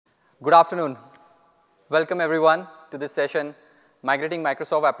Good afternoon. Welcome everyone to this session, Migrating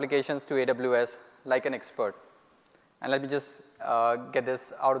Microsoft Applications to AWS like an expert. And let me just get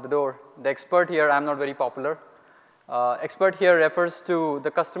this out of the door. The expert here, I'm not very popular. Expert here refers to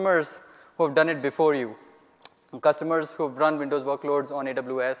the customers who have done it before you. Customers who have run Windows workloads on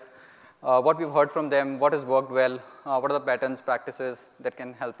AWS, what we've heard from them, what has worked well, what are the patterns, practices that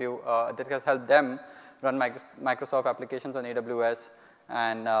can help you, that has helped them run Microsoft applications on AWS.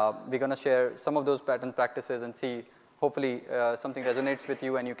 And we're going to share some of those pattern practices and see, hopefully, something resonates with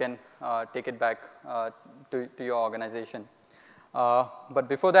you and you can take it back to your organization. But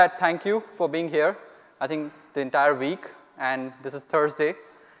before that, thank you for being here. I think the entire week, and this is Thursday.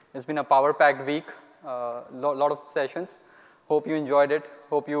 It's been a power-packed week, lot of sessions. Hope you enjoyed it.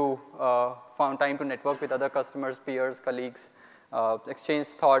 Hope you found time to network with other customers, peers, colleagues, exchange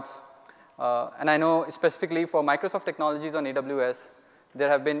thoughts. And I know specifically for Microsoft technologies on AWS, there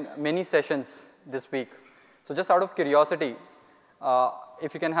have been many sessions this week. So just out of curiosity,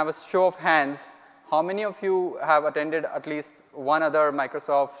 if you can have a show of hands, how many of you have attended at least one other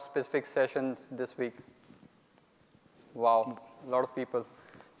Microsoft-specific sessions this week? Wow, a lot of people.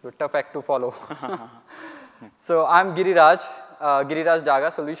 You're a tough act to follow. So I'm Giriraj Daga,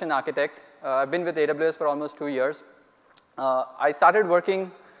 Solution Architect. I've been with AWS for almost 2 years. I started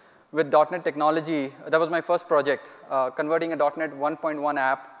working with .NET technology. That was my first project, converting a .NET 1.1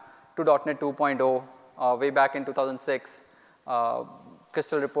 app to .NET 2.0 way back in 2006.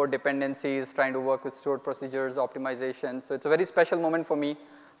 Crystal report dependencies, trying to work with stored procedures, optimization. So it's a very special moment for me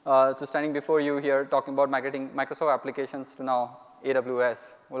to standing before you here talking about migrating Microsoft applications to now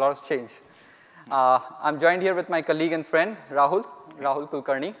AWS. A lot of change. I'm joined here with my colleague and friend, Rahul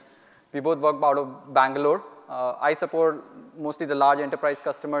Kulkarni. We both work out of Bangalore. I support mostly the large enterprise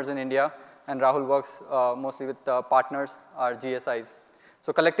customers in India, and Rahul works mostly with partners, our GSIs.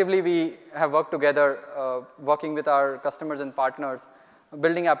 So collectively, we have worked together, working with our customers and partners,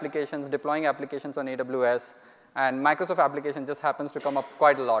 building applications, deploying applications on AWS, and Microsoft application just happens to come up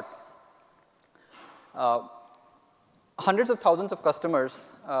quite a lot. Hundreds of thousands of customers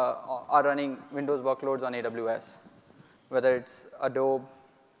are running Windows workloads on AWS, whether it's Adobe,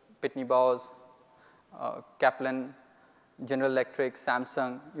 Pitney Bowes, Kaplan, General Electric,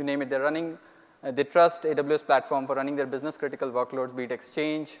 Samsung, you name it. They're running, they trust AWS platform for running their business critical workloads, be it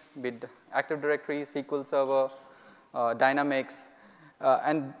Exchange, be it Active Directory, SQL Server, Dynamics.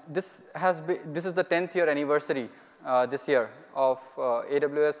 And this is the 10th year anniversary this year of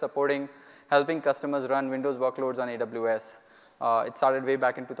AWS supporting, helping customers run Windows workloads on AWS. It started way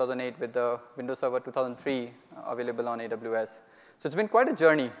back in 2008 with the Windows Server 2003 available on AWS. So it's been quite a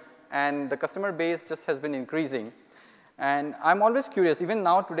journey, and the customer base just has been increasing. And I'm always curious, even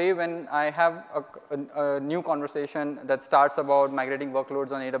now today when I have a new conversation that starts about migrating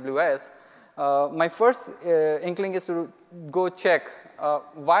workloads on AWS, my first inkling is to go check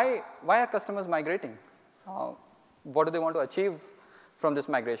why are customers migrating? What do they want to achieve from this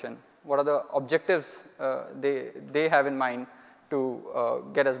migration? What are the objectives they have in mind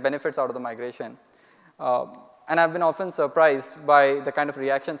to get us benefits out of the migration? And I've been often surprised by the kind of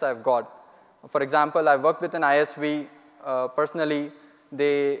reactions I've got. For example, I've worked with an ISV personally.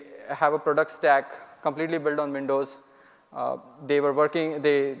 They have a product stack completely built on Windows. They were working,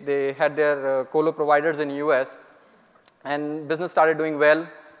 they had their colo providers in US, and business started doing well.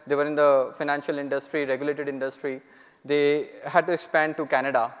 They were in the financial industry, regulated industry. They had to expand to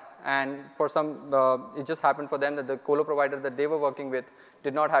Canada. And for some, it just happened for them that the colo provider that they were working with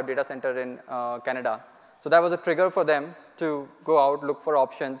did not have data center in Canada. So that was a trigger for them to go out, look for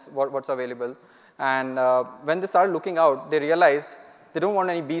options, what's available. And when they started looking out, they realized they don't want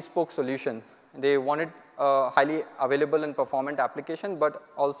any bespoke solution. They wanted a highly available and performant application, but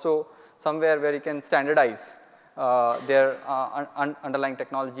also somewhere where you can standardize their underlying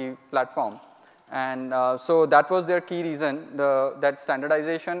technology platform. And so that was their key reason, that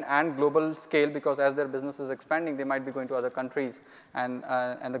standardization and global scale, because as their business is expanding, they might be going to other countries. And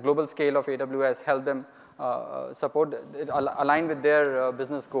the global scale of AWS helped them support, align with their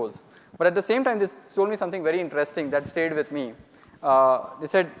business goals. But at the same time, they told me something very interesting that stayed with me. They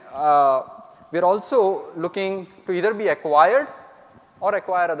said, we're also looking to either be acquired or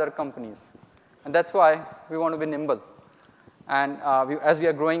acquire other companies. And that's why we want to be nimble. And as we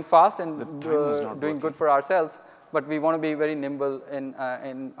are growing fast and doing good for ourselves, but we want to be very nimble in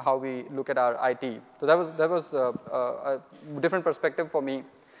how we look at our IT. So that was a different perspective for me.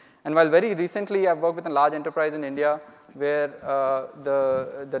 And while very recently I've worked with a large enterprise in India where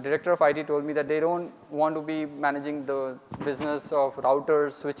the director of IT told me that they don't want to be managing the business of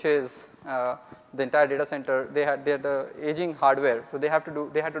routers, switches, the entire data center, they had aging hardware, so they had to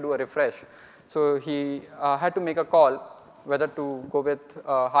do a refresh. So he had to make a call whether to go with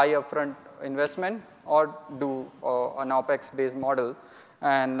high upfront investment or do an OpEx-based model.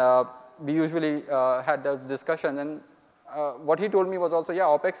 And we usually had those discussions. And what he told me was also, yeah,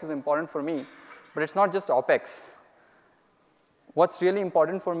 OpEx is important for me, but it's not just OpEx. What's really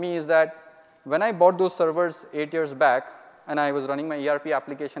important for me is that when I bought those servers 8 years back, and I was running my ERP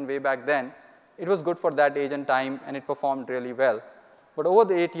application way back then, it was good for that age and time, and it performed really well. But over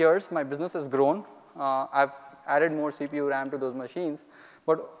the 8 years, my business has grown. I've added more CPU RAM to those machines,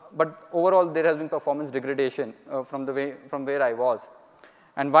 but overall there has been performance degradation from where I was.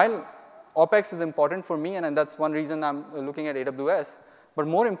 And while OpEx is important for me, and that's one reason I'm looking at AWS, but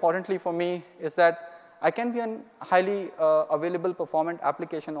more importantly for me is that I can be a highly available performant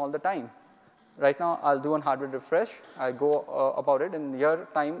application all the time. Right now, I'll do a hardware refresh. I go about it in a year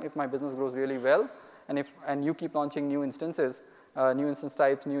time if my business grows really well, and you keep launching new instances, new instance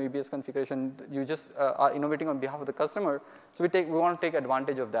types, new EBS configuration. You just are innovating on behalf of the customer. So we want to take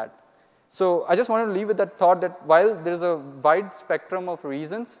advantage of that. So I just wanted to leave with that thought that while there is a wide spectrum of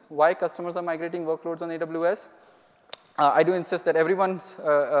reasons why customers are migrating workloads on AWS, I do insist that everyone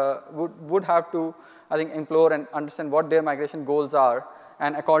would have to, I think, implore and understand what their migration goals are.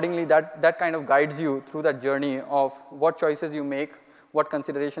 And accordingly, that kind of guides you through that journey of what choices you make, what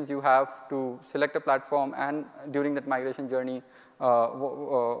considerations you have to select a platform, and during that migration journey,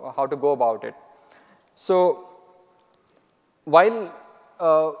 how to go about it. So while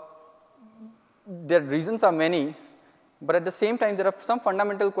their reasons are many, but at the same time, there are some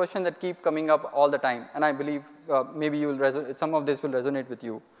fundamental questions that keep coming up all the time. And I believe maybe some of this will resonate with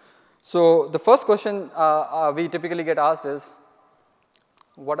you. So the first question we typically get asked is,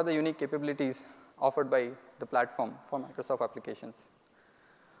 what are the unique capabilities offered by the platform for Microsoft applications?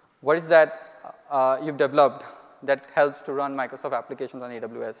 What is that you've developed that helps to run Microsoft applications on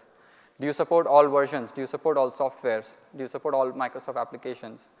AWS? Do you support all versions? Do you support all softwares? Do you support all Microsoft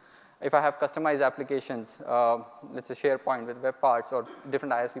applications? If I have customized applications, let's say SharePoint with web parts or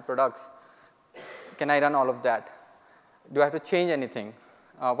different ISV products, can I run all of that? Do I have to change anything?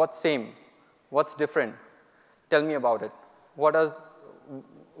 What's same? What's different? Tell me about it. What are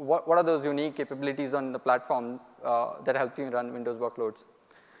those unique capabilities on the platform that help you run Windows workloads?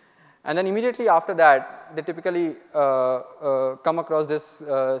 And then immediately after that, they typically come across this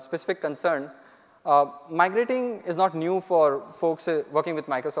specific concern. Migrating is not new for folks working with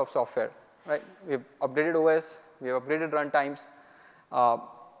Microsoft software, right? We've upgraded OS, we've upgraded runtimes.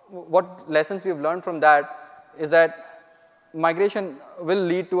 What lessons we've learned from that is that migration will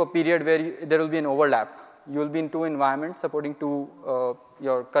lead to a period where there will be an overlap. You will be in two environments supporting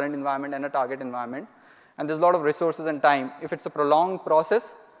your current environment and a target environment. And there's a lot of resources and time. If it's a prolonged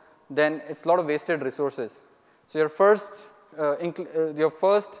process, then it's a lot of wasted resources. So your first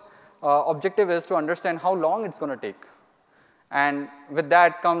objective is to understand how long it's going to take. And with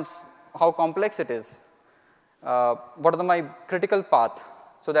that comes how complex it is. What are my critical path,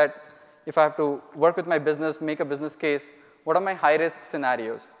 so that if I have to work with my business, make a business case, what are my high-risk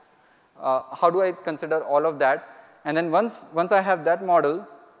scenarios? How do I consider all of that? And then once I have that model,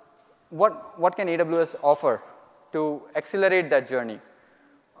 what can AWS offer to accelerate that journey?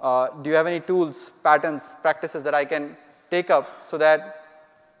 Do you have any tools, patterns, practices that I can take up so that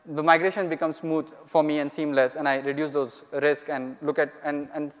the migration becomes smooth for me and seamless, and I reduce those risks and look at,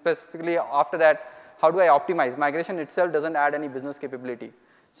 and specifically after that, how do I optimize? Migration itself doesn't add any business capability.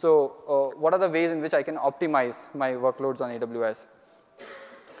 So what are the ways in which I can optimize my workloads on AWS?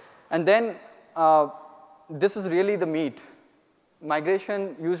 And then this is really the meat.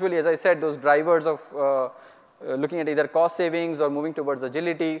 Migration usually, as I said, those drivers of looking at either cost savings or moving towards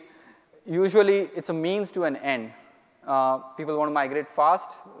agility, usually it's a means to an end. People want to migrate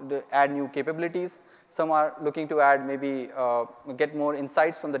fast, add new capabilities. Some are looking to add maybe get more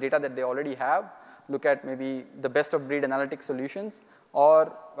insights from the data that they already have, look at maybe the best of breed analytic solutions,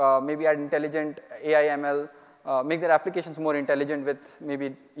 or maybe add intelligent AI ML, make their applications more intelligent with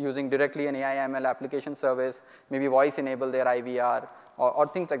maybe using directly an AI ML application service, maybe voice enable their IVR, or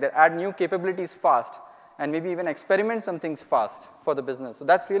things like that. Add new capabilities fast, and maybe even experiment some things fast for the business. So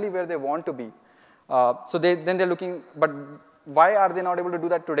that's really where they want to be. So then they're looking, but why are they not able to do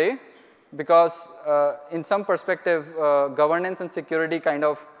that today? Because in some perspective, governance and security kind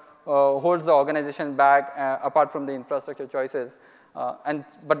of holds the organization back apart from the infrastructure choices.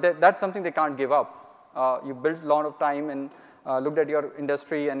 But that's something they can't give up. You built a lot of time and looked at your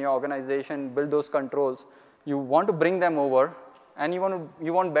industry and your organization, build those controls. You want to bring them over, and you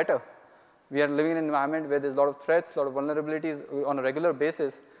want better. We are living in an environment where there's a lot of threats, a lot of vulnerabilities on a regular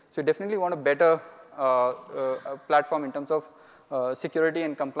basis. So you definitely want a better platform in terms of security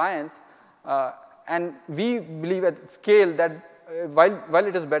and compliance. And we believe at scale that while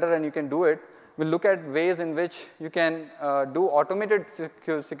it is better and you can do it, we'll look at ways in which you can do automated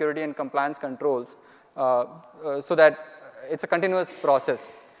security and compliance controls so that it's a continuous process.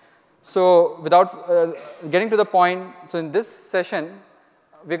 So without getting to the point, so in this session,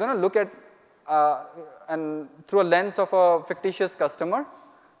 we're going to look at and through a lens of a fictitious customer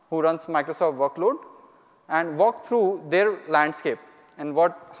who runs Microsoft workload and walk through their landscape and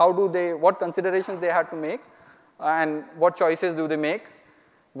what considerations they had to make and what choices do they make.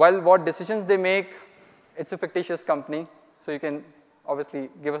 While what decisions they make, it's a fictitious company, so you can obviously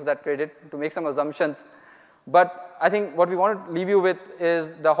give us that credit to make some assumptions. But I think what we want to leave you with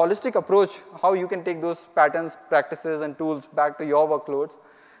is the holistic approach, how you can take those patterns, practices, and tools back to your workloads,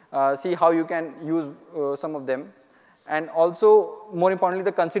 see how you can use some of them, and also, more importantly,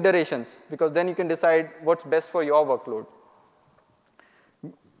 the considerations, because then you can decide what's best for your workload.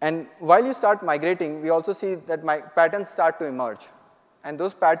 And while you start migrating, we also see that patterns start to emerge. And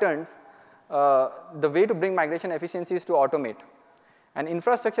those patterns, the way to bring migration efficiency is to automate. And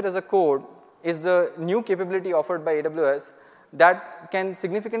infrastructure as a code is the new capability offered by AWS that can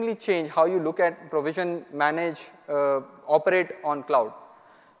significantly change how you look at provision, manage, operate on cloud.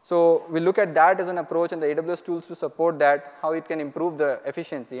 So we look at that as an approach and the AWS tools to support that, how it can improve the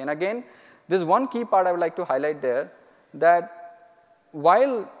efficiency. And again, there's one key part I would like to highlight there, that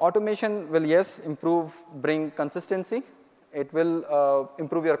while automation will, yes, bring consistency, it will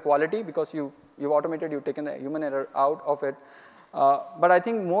improve your quality because you've automated, you've taken the human error out of it. But I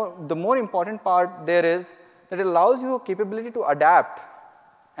think the more important part there is that it allows you a capability to adapt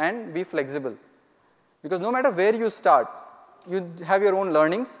and be flexible. Because no matter where you start, you have your own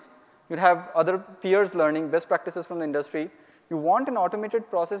learnings, you have other peers learning best practices from the industry. You want an automated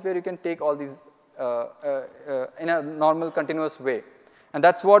process where you can take all these in a normal, continuous way. And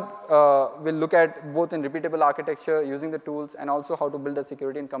that's what we'll look at both in repeatable architecture, using the tools, and also how to build that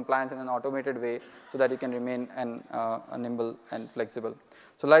security and compliance in an automated way so that you can remain nimble and flexible.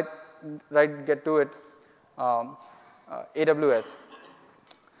 So get to it, AWS.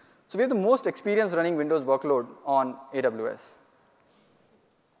 So we have the most experience running Windows workload on AWS.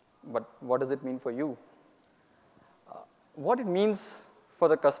 But what does it mean for you? What it means for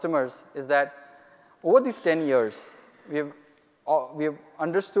the customers is that over these 10 years, we've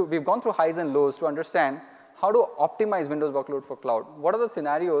gone through highs and lows to understand how to optimize Windows workload for cloud. What are the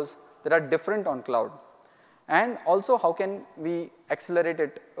scenarios that are different on cloud? And also, how can we accelerate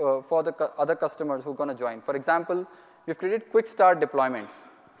it for the other customers who are going to join? For example, we've created quick start deployments.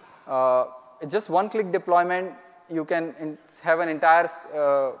 Just one-click deployment, you can have an entire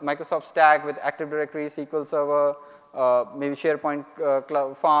Microsoft stack with Active Directory, SQL Server, maybe SharePoint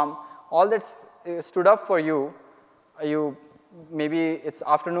Cloud Farm, all that's stood up for you. Maybe it's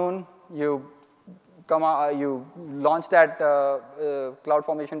afternoon, you launch that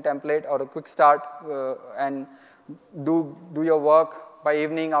CloudFormation template or a quick start and do your work. By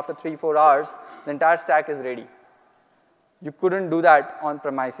evening, after 3-4 hours, the entire stack is ready. You couldn't do that on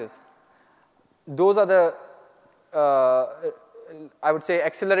premises. Those are the, I would say,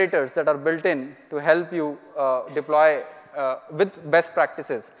 accelerators that are built in to help you deploy with best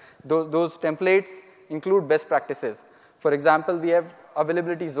practices. Those templates include best practices. For example, we have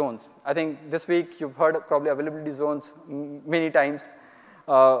availability zones. I think this week you've heard probably availability zones many times.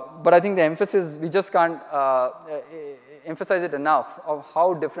 But I think the emphasis, we just can't emphasize it enough of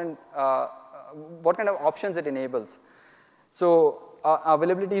how different, what kind of options it enables. So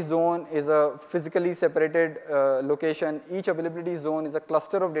availability zone is a physically separated location. Each availability zone is a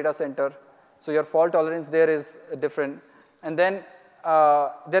cluster of data center. So your fault tolerance there is different. And then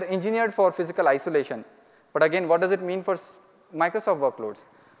they're engineered for physical isolation. But again, what does it mean for Microsoft workloads?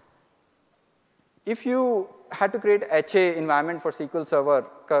 If you had to create HA environment for SQL Server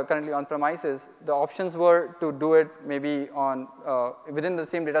currently on premises, the options were to do it maybe on within the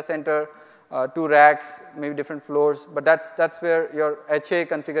same data center, 2 racks, maybe different floors, but that's where your HA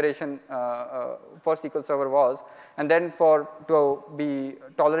configuration for SQL Server was. And then to be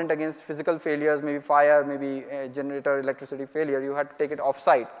tolerant against physical failures, maybe fire, maybe generator electricity failure, you had to take it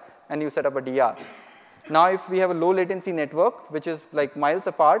off-site and you set up a DR. Now if we have a low latency network, which is like miles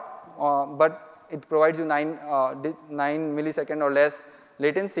apart, but it provides you 9 millisecond or less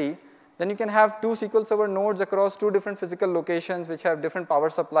latency, then you can have 2 SQL Server nodes across 2 different physical locations which have different power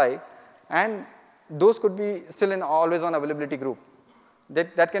supply, and those could be still in always on availability group.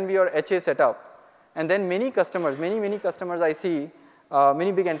 That can be your HA setup. And then many customers, many customers I see,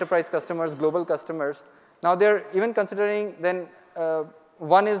 many big enterprise customers, global customers, now they're even considering then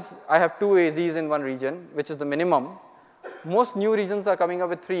one is I have 2 AZs in one region, which is the minimum. Most new regions are coming up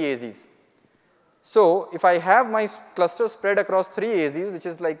with 3 AZs. So if I have my cluster spread across 3 AZs, which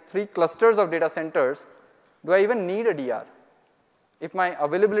is like 3 clusters of data centers, do I even need a DR? If my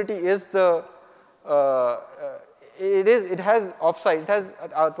availability is the, it has offsite, it has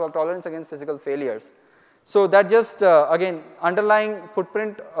a tolerance against physical failures. So that just, again, underlying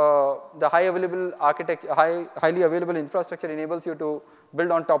footprint, the high available architecture, highly available infrastructure enables you to build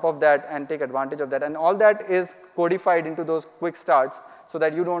on top of that and take advantage of that. And all that is codified into those quick starts so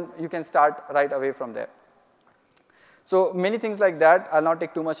that you can start right away from there. So many things like that. I'll not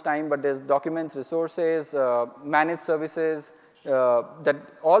take too much time, but there's documents, resources, managed services, that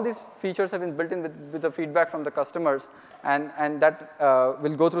all these features have been built in with the feedback from the customers, and that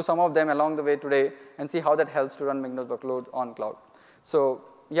we'll go through some of them along the way today and see how that helps to run Windows workload on cloud. So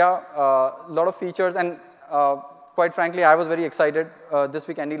yeah, a lot of features, and quite frankly, I was very excited. This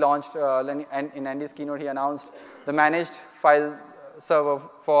week, Andy launched, in Andy's keynote, he announced the managed file server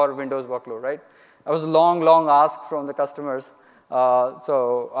for Windows workload, right? That was a long, long ask from the customers.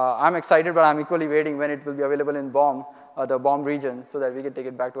 So I'm excited, but I'm equally waiting when it will be available in BOM, the BOM region, so that we can take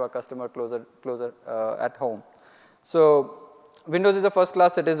it back to our customer closer at home. So Windows is a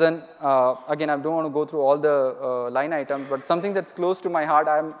first-class citizen. Again, I don't want to go through all the line items, but something that's close to my heart,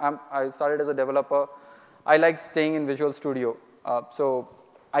 I started as a developer. I like staying in Visual Studio. So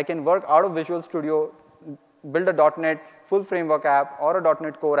I can work out of Visual Studio, build a .NET full framework app or a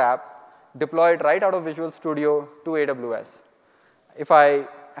 .NET Core app, deploy it right out of Visual Studio to AWS. If I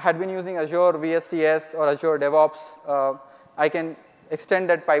had been using Azure VSTS or Azure DevOps, I can extend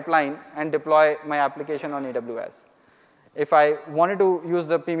that pipeline and deploy my application on AWS. If I wanted to use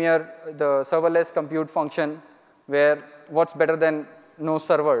the Premier, the serverless compute function, where what's better than no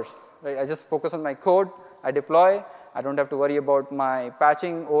servers, right? I just focus on my code, I deploy, I don't have to worry about my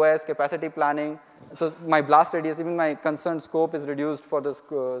patching, OS, capacity planning. So my blast radius, even my concerned scope is reduced for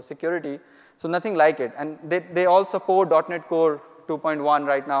the security. So nothing like it. And they all support .NET Core 2.1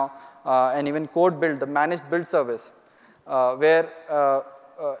 right now, and even code build, the managed build service, where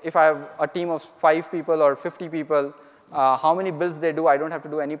if I have a team of 5 people or 50 people, how many builds they do, I don't have to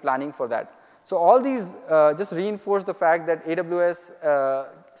do any planning for that. So all these just reinforce the fact that AWS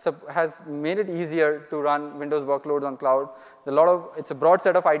has made it easier to run Windows workloads on cloud. It's a broad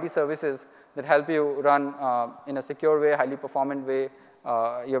set of IT services that help you run in a secure way, highly performant way,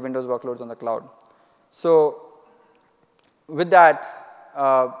 your Windows workloads on the cloud. So with that,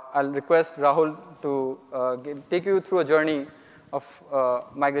 I'll request Rahul to take you through a journey of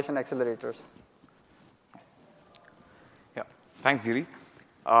migration accelerators. Yeah, thanks, Giri.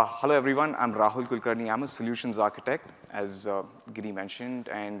 Hello, everyone. I'm Rahul Kulkarni. I'm a solutions architect, as Giri mentioned,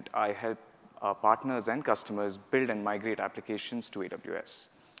 and I help partners and customers build and migrate applications to AWS,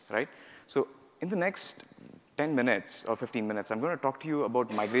 right? So in the next 10 minutes or 15 minutes, I'm going to talk to you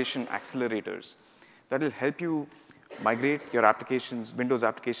about migration accelerators that will help you migrate your applications, Windows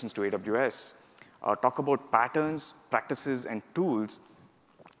applications to AWS, talk about patterns, practices, and tools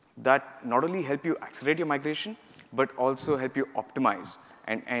that not only help you accelerate your migration, but also help you optimize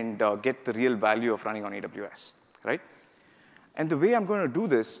and get the real value of running on AWS, right? And the way I'm going to do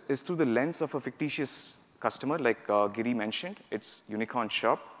this is through the lens of a fictitious customer, like Giri mentioned. It's Unicorn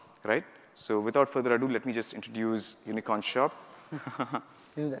Shop, right? So without further ado, let me just introduce Unicorn Shop.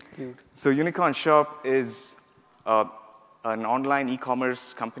 Isn't that cute? So Unicorn Shop is an online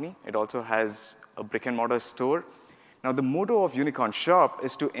e-commerce company. It also has a brick-and-mortar store. Now, the motto of Unicorn Shop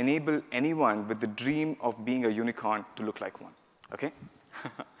is to enable anyone with the dream of being a unicorn to look like one, okay?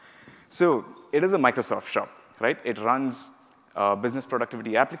 So it is a Microsoft shop, right? It runs business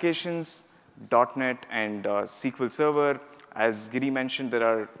productivity applications, .NET and SQL Server. As Giri mentioned, there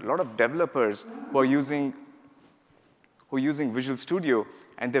are a lot of developers who are using Visual Studio,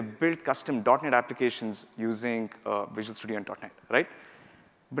 and they've built custom .NET applications using Visual Studio and .NET, right?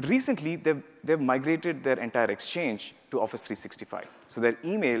 But recently, they've migrated their entire exchange to Office 365. So their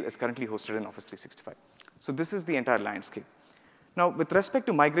email is currently hosted in Office 365. So this is the entire landscape. Now, with respect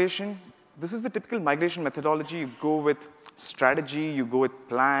to migration, this is the typical migration methodology. You go with strategy, you go with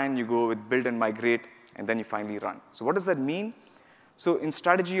plan, you go with build and migrate, and then you finally run. So what does that mean? So in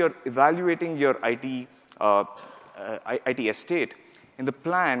strategy, you're evaluating your IT estate. In the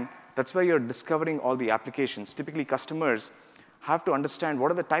plan, that's where you're discovering all the applications. Typically, customers have to understand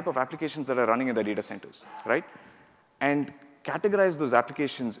what are the type of applications that are running in the data centers, right? And categorize those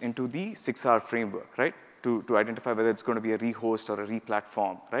applications into the 6R framework, right? To identify whether it's going to be a rehost or a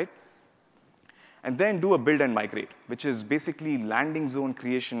replatform, right? And then do a build and migrate, which is basically landing zone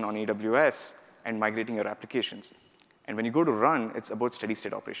creation on AWS and migrating your applications. And when you go to run, it's about steady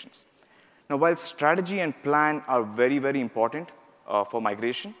state operations. Now, while strategy and plan are very, very important for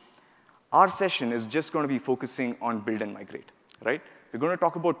migration, our session is just going to be focusing on build and migrate, right? We're going to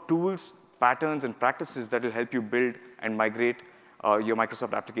talk about tools, patterns, and practices that will help you build and migrate your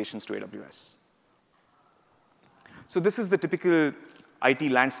Microsoft applications to AWS. So this is the typical IT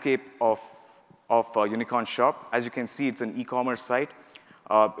landscape of Unicorn Shop. As you can see, it's an e-commerce site.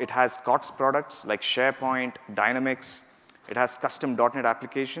 It has COTS products like SharePoint, Dynamics. It has custom .NET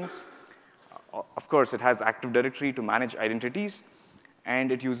applications. Of course, it has Active Directory to manage identities.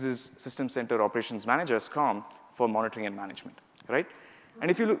 And it uses System Center Operations Manager, SCOM, for monitoring and management, right? And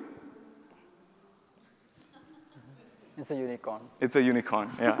if you look, it's a unicorn. It's a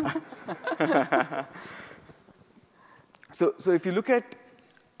unicorn, yeah. So if you look at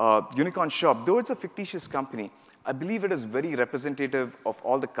Unicorn Shop, though it's a fictitious company, I believe it is very representative of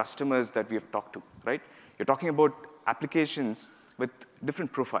all the customers that we have talked to, right? You're talking about applications with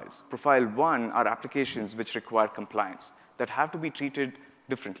different profiles. Profile 1 are applications which require compliance that have to be treated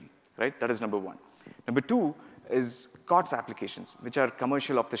differently, right? That is number 1. Number 2 is COTS applications, which are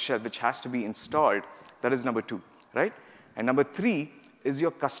commercial off the shelf, which has to be installed. That is number 2, right? And number 3 is your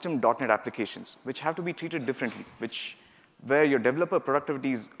custom .NET applications, which have to be treated differently, where your developer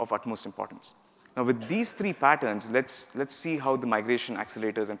productivity is of utmost importance. Now, with these 3 patterns, let's see how the migration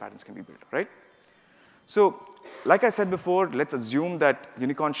accelerators and patterns can be built, right? So, like I said before, let's assume that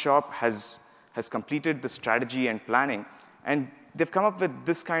Unicorn Shop has completed the strategy and planning, and they've come up with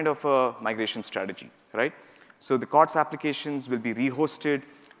this kind of a migration strategy, right? So the COTS applications will be rehosted.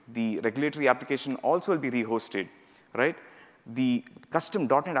 The regulatory application also will be rehosted, right? The custom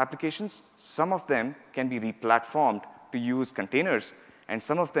 .NET applications, some of them can be replatformed to use containers, and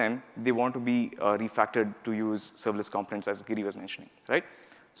some of them, they want to be refactored to use serverless components, as Giri was mentioning, right?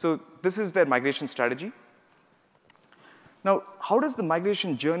 So this is their migration strategy. Now, how does the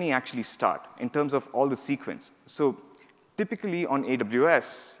migration journey actually start in terms of all the sequence? So typically on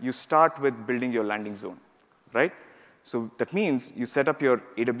AWS, you start with building your landing zone, right? So that means you set up your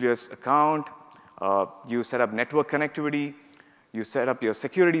AWS account, you set up network connectivity, you set up your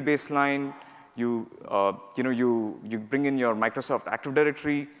security baseline, you bring in your Microsoft Active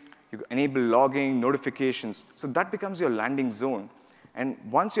Directory, you enable logging, notifications. So that becomes your landing zone. And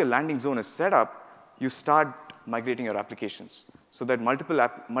once your landing zone is set up, you start migrating your applications so that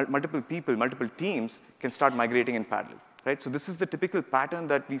multiple people, multiple teams can start migrating in parallel, right? So this is the typical pattern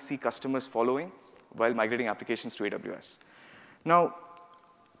that we see customers following while migrating applications to AWS. Now,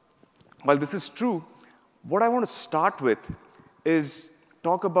 while this is true, what I want to start with is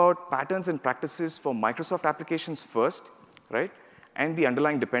talk about patterns and practices for Microsoft applications first, right? And the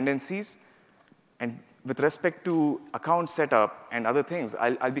underlying dependencies. And with respect to account setup and other things,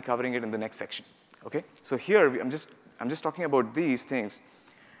 I'll be covering it in the next section, okay? So here, I'm just talking about these things.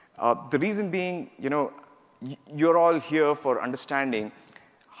 The reason being, you're all here for understanding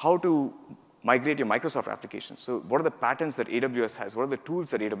how to migrate your Microsoft applications. So what are the patterns that AWS has? What are the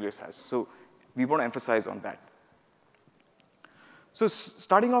tools that AWS has? So we want to emphasize on that. So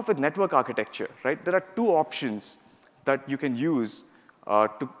starting off with network architecture, right? There are 2 options that you can use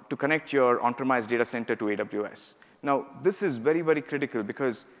to connect your on-premise data center to AWS. Now, this is very, very critical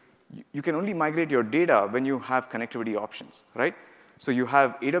because you can only migrate your data when you have connectivity options, right? So you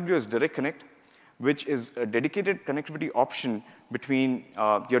have AWS Direct Connect, which is a dedicated connectivity option between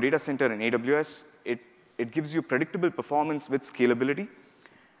your data center and AWS. It gives you predictable performance with scalability.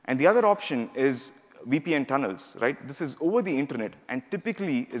 And the other option is VPN tunnels, right? This is over the internet and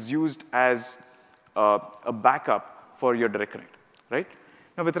typically is used as a backup for your Direct Connect, right?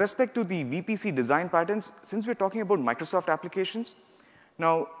 Now, with respect to the VPC design patterns, since we're talking about Microsoft applications,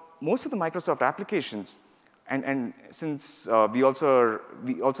 now, most of the Microsoft applications, and since we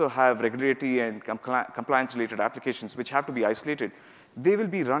also have regulatory and compliance-related applications which have to be isolated, they will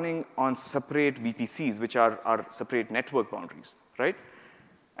be running on separate VPCs, which are separate network boundaries, right?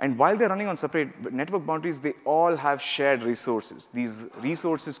 And while they're running on separate network boundaries, they all have shared resources. These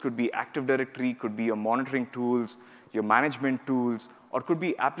resources could be Active Directory, could be your monitoring tools, your management tools, or could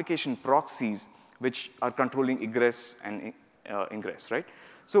be application proxies, which are controlling egress and ingress, right?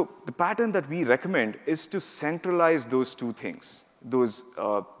 So the pattern that we recommend is to centralize those 2 things,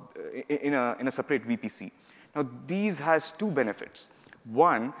 in a separate VPC. Now, these has 2 benefits.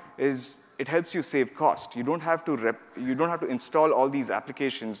 One is it helps you save cost. You don't have to install all these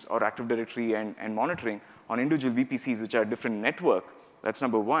applications or Active Directory and monitoring on individual VPCs, which are different network. That's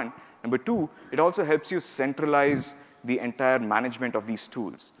number 1. Number 2, it also helps you centralize the entire management of these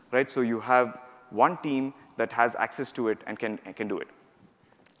tools, right? So you have one team that has access to it and can do it.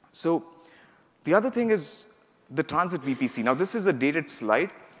 So the other thing is the Transit VPC. Now, this is a dated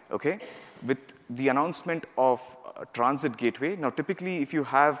slide, okay, with the announcement of Transit Gateway. Now, typically, if you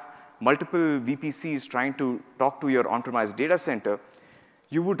have multiple VPCs trying to talk to your on-premise data center,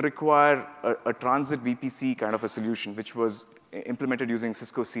 you would require a Transit VPC kind of a solution, which was implemented using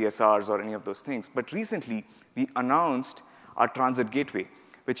Cisco CSRs or any of those things. But recently, we announced our Transit Gateway,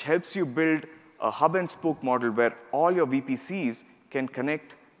 which helps you build a hub and spoke model where all your VPCs can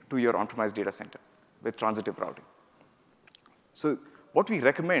connect to your on-premise data center with transitive routing. So what we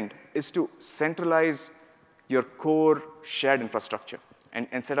recommend is to centralize your core shared infrastructure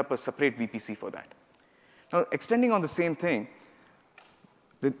and set up a separate VPC for that. Now, extending on the same thing,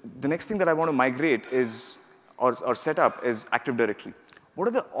 the next thing that I want to migrate is, or set up is Active Directory. What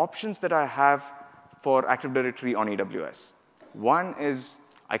are the options that I have for Active Directory on AWS? One is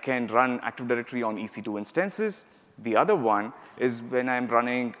I can run Active Directory on EC2 instances. The other one is when I'm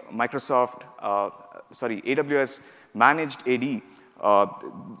running AWS managed AD.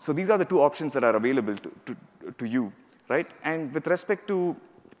 So these are the two options that are available to you, right? And with respect to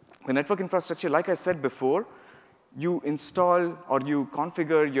the network infrastructure, like I said before, you install or you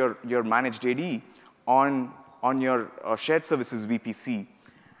configure your managed AD on your shared services VPC.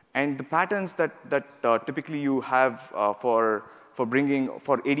 And the patterns that typically you have for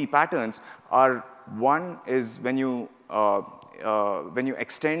AD patterns are, one is when you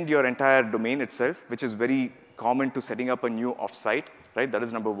extend your entire domain itself, which is very common to setting up a new offsite, right? That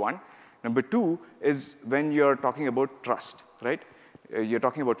is number one. Number two is when you're talking about trust, right? You're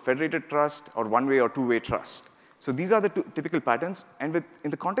talking about federated trust or one-way or two-way trust. So these are the two typical patterns. And in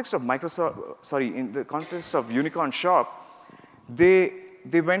the context of in the context of Unicorn Shop, they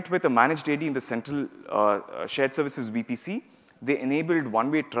went with a managed AD in the central shared services VPC. They enabled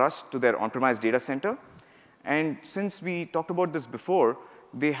one-way trust to their on-premise data center. And since we talked about this before,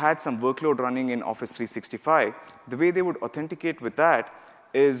 they had some workload running in Office 365. The way they would authenticate with that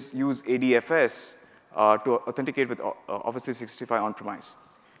is use ADFS to authenticate with Office 365 on-premise.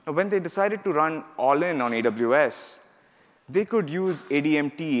 Now, when they decided to run all-in on AWS, they could use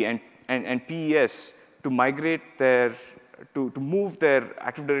ADMT and PES to migrate to move their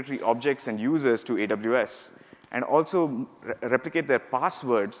Active Directory objects and users to AWS, and also replicate their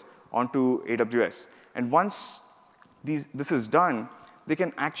passwords onto AWS. And once this is done, they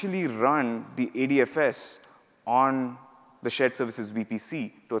can actually run the ADFS on the shared services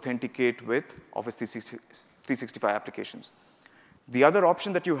VPC to authenticate with Office 365 applications. The other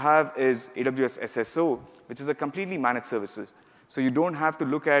option that you have is AWS SSO, which is a completely managed services. So you don't have to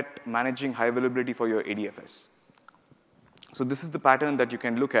look at managing high availability for your ADFS. So this is the pattern that you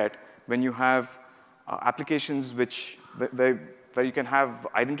can look at when you have applications where you can have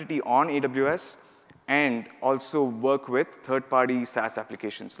identity on AWS and also work with third-party SaaS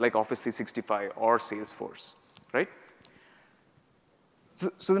applications like Office 365 or Salesforce, right?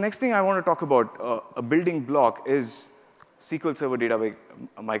 So the next thing I want to talk about, a building block, is SQL Server database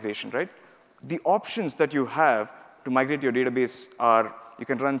migration, right? The options that you have to migrate your database are, you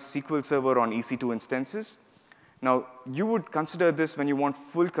can run SQL Server on EC2 instances. Now, you would consider this when you want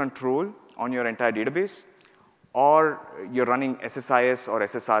full control on your entire database, or you're running SSIS or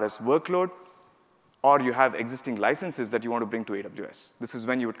SSRS workload, or you have existing licenses that you want to bring to AWS. This is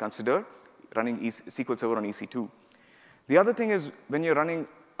when you would consider running SQL Server on EC2. The other thing is when you're running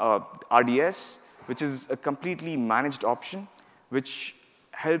RDS, which is a completely managed option, which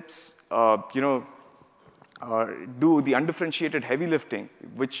helps do the undifferentiated heavy lifting,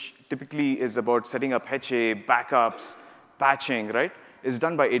 which typically is about setting up HA, backups, patching, right, is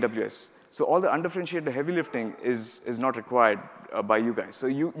done by AWS. So all the undifferentiated heavy lifting is not required by you guys. So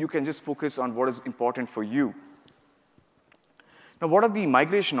you can just focus on what is important for you. Now, what are the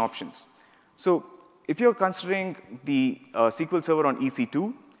migration options? So if you're considering the SQL Server on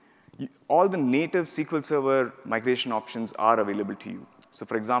EC2, all the native SQL Server migration options are available to you. So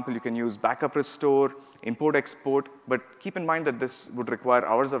for example, you can use backup restore, import export, but keep in mind that this would require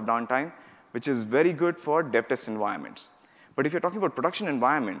hours of downtime, which is very good for dev test environments. But if you're talking about production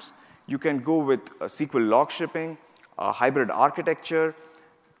environments, you can go with SQL log shipping, a hybrid architecture,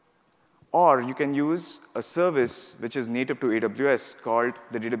 or you can use a service which is native to AWS called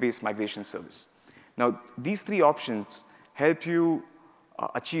the Database Migration Service. Now, these three options help you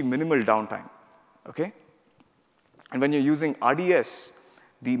achieve minimal downtime, okay? And when you're using RDS,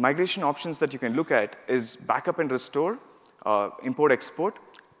 the migration options that you can look at is backup and restore, import export,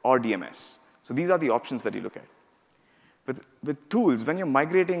 or DMS. So these are the options that you look at. With tools, when you're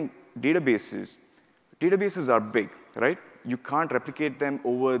migrating databases are big, right? You can't replicate them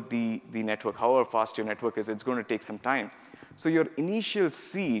over the network. However fast your network is, it's going to take some time. So your initial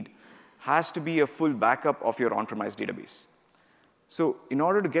seed has to be a full backup of your on-premise database. So in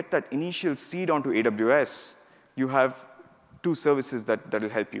order to get that initial seed onto AWS, you have two services that will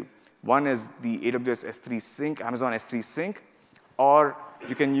help you. One is the AWS S3 Sync, Amazon S3 Sync, or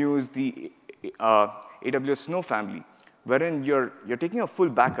you can use the AWS Snow family, wherein you're taking a full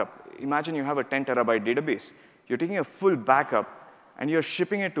backup. Imagine you have a 10 terabyte database. You're taking a full backup, and you're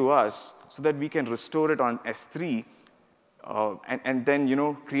shipping it to us so that we can restore it on S3, and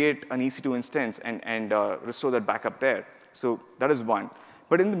then create an EC2 instance and restore that backup there. So that is one.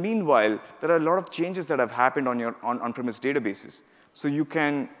 But in the meanwhile, there are a lot of changes that have happened on your on-premise databases. So you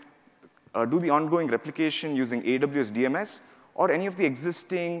can do the ongoing replication using AWS DMS or any of the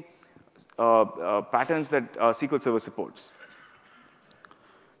existing patterns that SQL Server supports.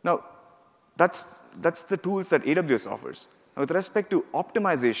 Now, that's the tools that AWS offers. Now, with respect to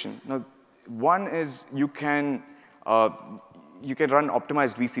optimization, now, one is you can run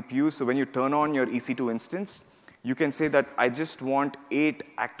optimized vCPUs. So when you turn on your EC2 instance, you can say that I just want 8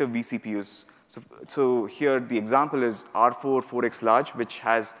 active vCPUs. So here the example is R4 4x large, which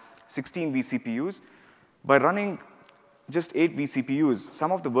has 16 vCPUs. By running just 8 vCPUs,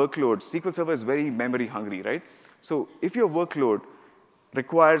 some of the workloads, SQL Server is very memory hungry, right? So if your workload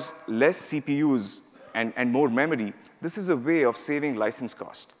requires less CPUs and more memory, this is a way of saving license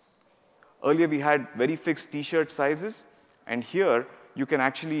cost. Earlier, we had very fixed T-shirt sizes, and here you can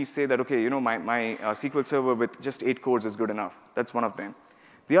actually say that, okay, my SQL Server with just 8 cores is good enough. That's one of them.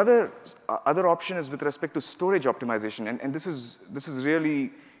 The other option is with respect to storage optimization, and this is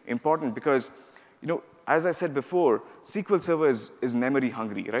really important because, as I said before, SQL Server is memory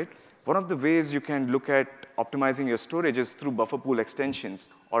hungry, right? One of the ways you can look at optimizing your storage is through buffer pool extensions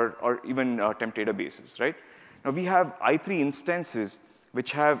or even temp databases, right? Now, we have i3 instances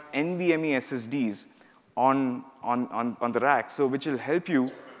which have NVMe SSDs on the rack, so which will help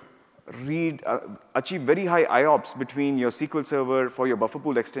you achieve very high IOPS between your SQL Server for your buffer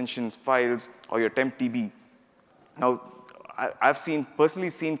pool extensions files or your temp DB. Now, I've personally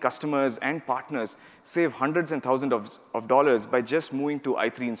seen customers and partners save hundreds and thousands of dollars by just moving to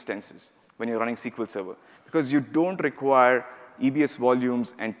i3 instances when you're running SQL Server, because you don't require EBS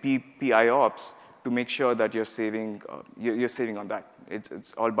volumes and PIOPS to make sure that you're saving on that.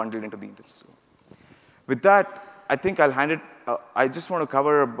 It's all bundled into the instance. With that, I think I'll hand it. I just want to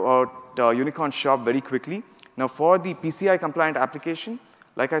cover about Unicorn Shop very quickly. Now, for the PCI compliant application,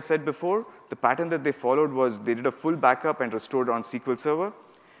 like I said before, the pattern that they followed was they did a full backup and restored on SQL Server.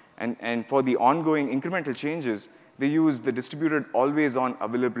 And for the ongoing incremental changes, they used the distributed always-on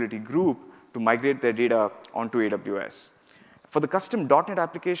availability group to migrate their data onto AWS. For the custom .NET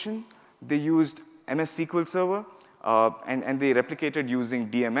application, they used MS SQL Server, and they replicated using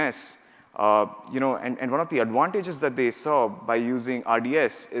DMS. And one of the advantages that they saw by using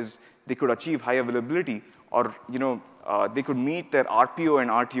RDS is they could achieve high availability, or they could meet their RPO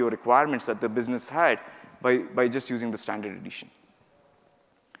and RTO requirements that the business had by just using the standard edition.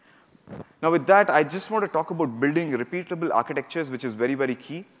 Now, with that, I just want to talk about building repeatable architectures, which is very, very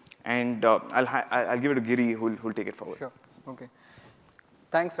key. And I'll give it to Giri, who'll take it forward. Sure. OK.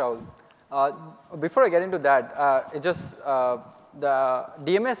 Thanks, Rahul. Before I get into that, the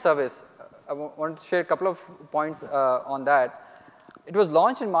DMS service, I want to share a couple of points on that. It was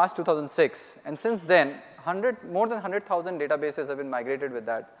launched in March 2006, and since then, more than 100,000 databases have been migrated with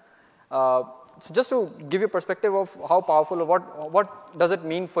that. So just to give you a perspective of how powerful, or what does it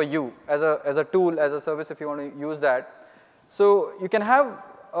mean for you as a tool, as a service, if you want to use that. So you can have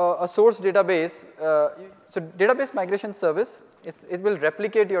a source database. So database migration service, it will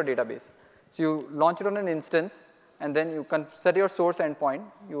replicate your database. So you launch it on an instance, and then you can set your source endpoint.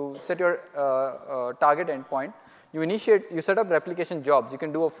 You set your target endpoint. You set up replication jobs. You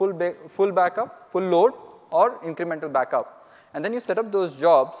can do a full backup, full load, or incremental backup. And then you set up those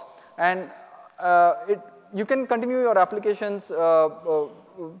jobs, and you can continue your applications to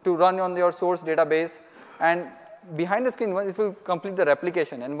run on your source database. And behind the screen, it will complete the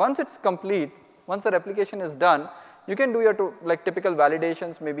replication. And once it's complete, once the replication is done, you can do your typical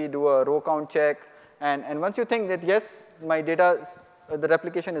validations, maybe do a row count check. And once you think that, yes, my data, the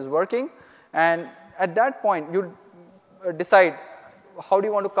replication is working, and at that point, you decide how do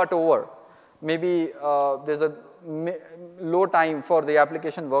you want to cut over. Maybe there's a low time for the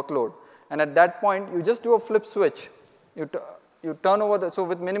application workload. And at that point, you just do a flip switch. You turn over so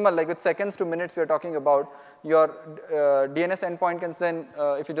with minimal, like with seconds to minutes, we are talking about, your DNS endpoint can then,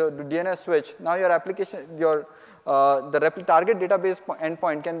 if you do DNS switch, now your application, the target database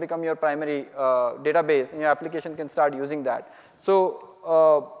endpoint can become your primary database, and your application can start using that.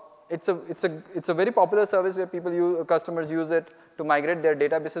 So it's a very popular service where customers use it to migrate their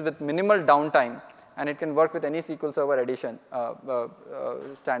databases with minimal downtime, and it can work with any SQL Server edition,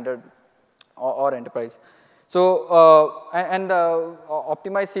 standard or enterprise. So,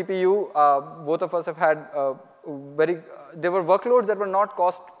 optimized CPU, both of us have had there were workloads that were not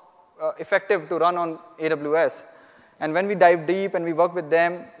cost effective to run on AWS. And when we dive deep and we work with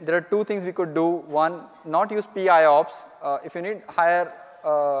them, there are two things we could do. One, not use PIOPS. If you need higher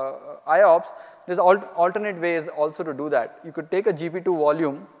IOPS, there's alternate ways also to do that. You could take a GP2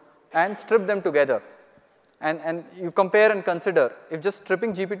 volume and strip them together. And you compare and consider, if just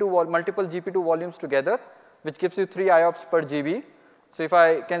stripping multiple GP2 volumes together, which gives you 3 IOPS per GB. So if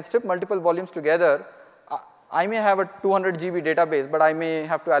I can strip multiple volumes together, I may have a 200 GB database, but I may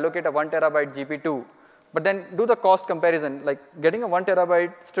have to allocate a 1 terabyte GP2. But then do the cost comparison, like getting a 1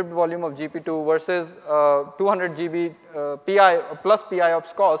 terabyte stripped volume of GP2 versus 200 GB plus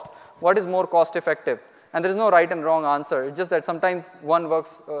PIOPS cost, what is more cost effective? And there is no right and wrong answer. It's just that sometimes one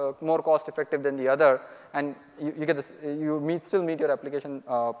works more cost effective than the other, and you get this, still meet your application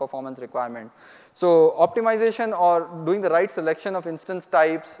performance requirement. So optimization or doing the right selection of instance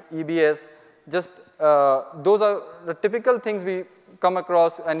types, EBS, just those are the typical things we come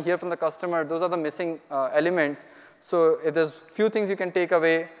across and hear from the customer. Those are the missing elements. So if there's few things you can take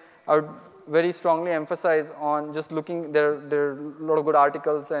away, I would very strongly emphasize on just looking, there are a lot of good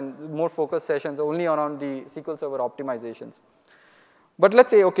articles and more focused sessions only around the SQL Server optimizations. But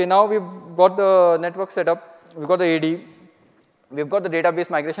let's say, okay, now we've got the network set up, we've got the AD, we've got the database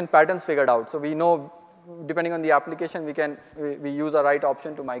migration patterns figured out. So we know, depending on the application, we use a right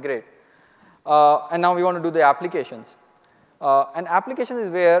option to migrate. And now we want to do the applications. And applications is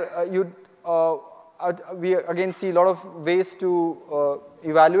where we again see a lot of ways to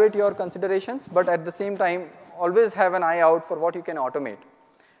evaluate your considerations, but at the same time, always have an eye out for what you can automate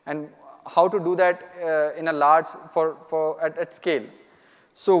and how to do that in a large, at scale.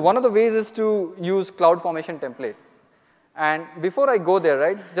 So one of the ways is to use CloudFormation template. And before I go there,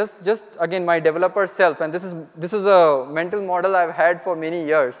 right, just again my developer self, and this is a mental model I've had for many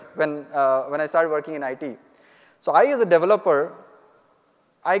years when I started working in IT. So I, as a developer,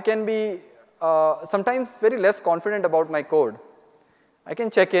 I can be sometimes very less confident about my code. I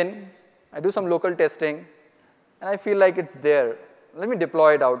can check in, I do some local testing, and I feel like it's there. Let me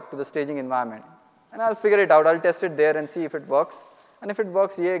deploy it out to the staging environment, and I'll figure it out. I'll test it there and see if it works. And if it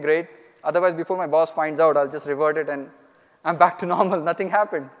works, yay, great. Otherwise, before my boss finds out, I'll just revert it and I'm back to normal, nothing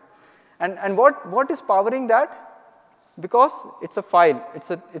happened. And what is powering that? Because it's a file. It's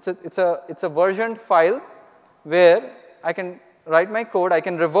a versioned file where I can write my code, I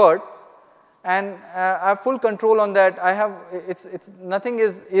can revert, and I have full control on that. Nothing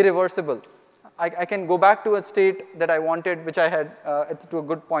is irreversible. I can go back to a state that I wanted, which I had to a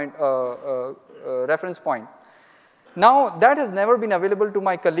good point, reference point. Now, that has never been available to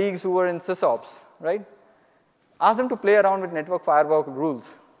my colleagues who were in SysOps, right? Ask them to play around with network firewall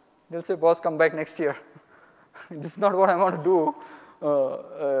rules. They'll say, boss, come back next year. This is not what I want to do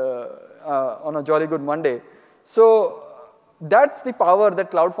on a jolly good Monday. So that's the power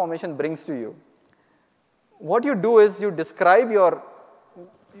that CloudFormation brings to you. What you do is you describe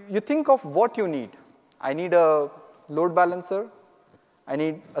you think of what you need. I need a load balancer. I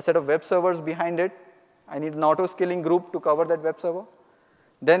need a set of web servers behind it. I need an auto-scaling group to cover that web server.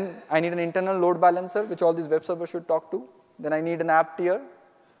 Then I need an internal load balancer, which all these web servers should talk to. Then I need an app tier.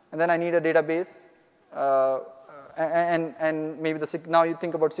 And then I need a database. And maybe now you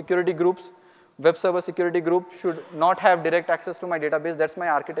think about security groups. Web server security group should not have direct access to my database. That's my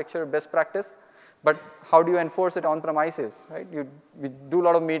architecture best practice. But how do you enforce it on premises, right? We do a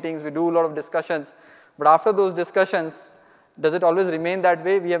lot of meetings, we do a lot of discussions. But after those discussions, does it always remain that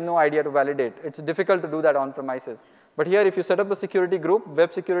way? We have no idea to validate. It's difficult to do that on premises. But here, if you set up a security group,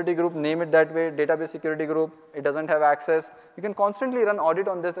 web security group, name it that way, database security group, it doesn't have access, you can constantly run audit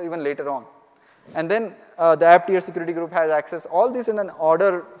on this even later on. And then the app tier security group has access. All this in an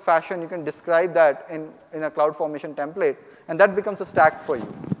order fashion, you can describe that in a CloudFormation template, and that becomes a stack for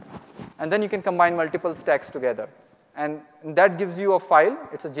you. And then you can combine multiple stacks together. And that gives you a file.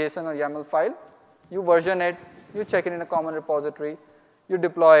 It's a JSON or YAML file. You version it, you check it in a common repository, you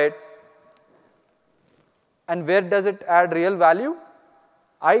deploy it. And where does it add real value?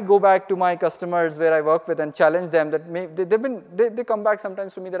 I go back to my customers where I work with and challenge them that they come back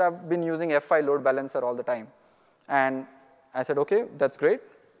sometimes to me that I've been using F5 load balancer all the time. And I said, okay, that's great,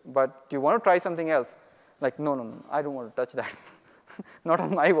 but do you want to try something else? Like, no, I don't want to touch that. Not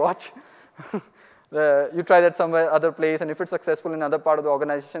on my watch. You try that somewhere, other place, and if it's successful in another part of the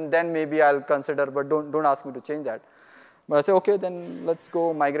organization, then maybe I'll consider, but don't ask me to change that. But I say, okay, then let's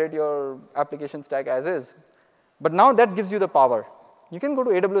go migrate your application stack as is. But now that gives you the power. You can go to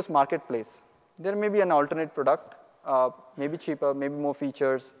AWS Marketplace. There may be an alternate product, maybe cheaper, maybe more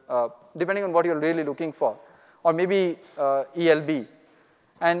features, depending on what you're really looking for, or maybe ELB.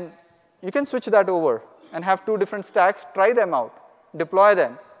 And you can switch that over and have 2 different stacks, try them out, deploy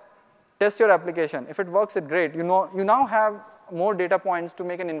them, test your application. If it works, it's great. You now have more data points to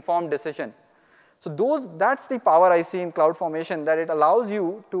make an informed decision. So that's the power I see in CloudFormation, that it allows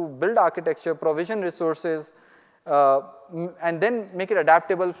you to build architecture, provision resources, and then make it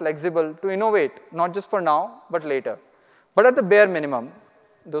adaptable, flexible, to innovate, not just for now, but later. But at the bare minimum,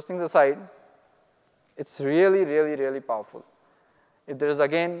 those things aside, it's really, really, really powerful. If there is,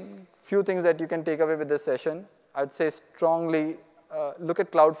 again, few things that you can take away with this session, I'd say strongly look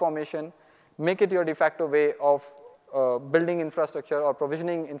at CloudFormation, make it your de facto way of building infrastructure or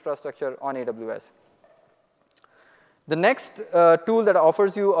provisioning infrastructure on AWS. The next tool that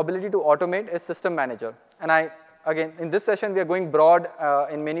offers you ability to automate is System Manager. And again, in this session, we are going broad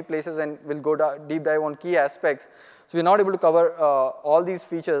in many places, and we'll go deep dive on key aspects. So we're not able to cover all these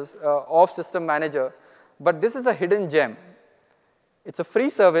features of System Manager, but this is a hidden gem. It's a free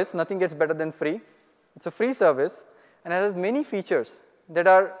service. Nothing gets better than free. It's a free service, and it has many features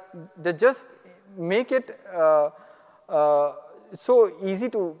that just make it so easy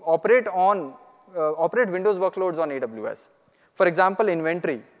to operate Windows workloads on AWS. For example,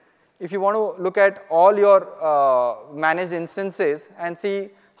 inventory. If you want to look at all your managed instances and see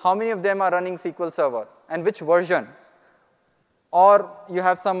how many of them are running SQL Server and which version, or you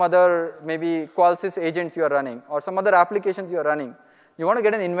have some other maybe Qualsys agents you are running or some other applications you are running, you want to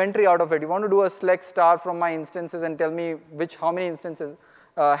get an inventory out of it. You want to do a select star from my instances and tell me how many instances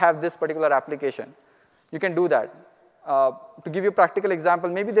have this particular application. You can do that. To give you a practical example,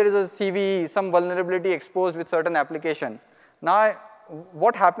 maybe there is a CVE, some vulnerability exposed with certain application. Now,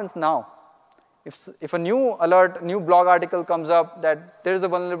 what happens now? If a new alert, new blog article comes up that there is a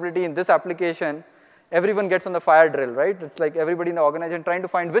vulnerability in this application, everyone gets on the fire drill, right? It's like everybody in the organization trying to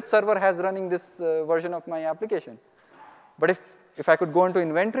find which server has running this version of my application. But if I could go into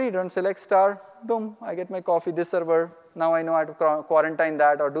inventory, run select star, boom, I get my coffee, this server. Now I know I have to quarantine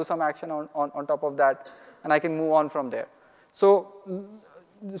that or do some action on top of that, and I can move on from there. So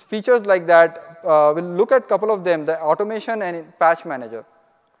features like that, we'll look at a couple of them, the automation and patch manager.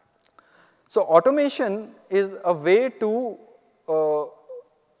 So automation is a way to,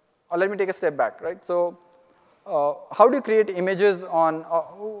 let me take a step back, right? So how do you create images on,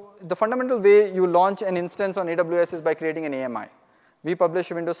 the fundamental way you launch an instance on AWS is by creating an AMI. We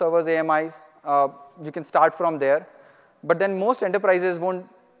publish Windows Server's AMIs. You can start from there. But then most enterprises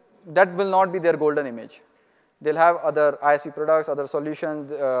that will not be their golden image. They'll have other ISV products, other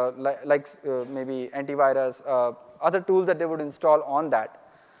solutions, like maybe antivirus, other tools that they would install on that.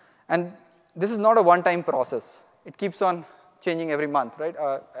 And this is not a one-time process. It keeps on changing every month, right?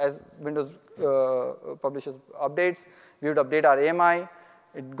 As Windows publishes updates, we would update our AMI.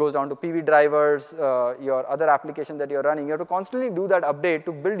 It goes down to PV drivers, your other application that you're running. You have to constantly do that update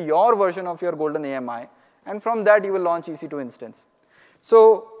to build your version of your golden AMI. And from that, you will launch EC2 instance.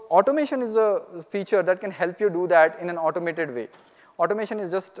 So automation is a feature that can help you do that in an automated way. Automation is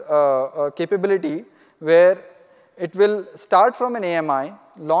just a capability where it will start from an AMI,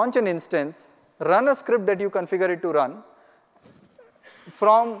 launch an instance, run a script that you configure it to run.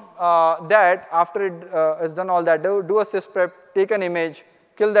 From that, after it has done all that, do a sysprep, take an image,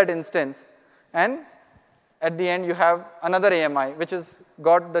 kill that instance, and at the end, you have another AMI, which has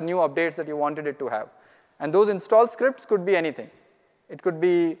got the new updates that you wanted it to have. And those install scripts could be anything. It could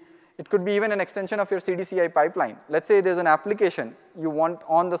be even an extension of your CD/CI pipeline. Let's say there's an application you want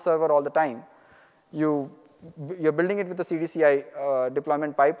on the server all the time. You're building it with a CD/CI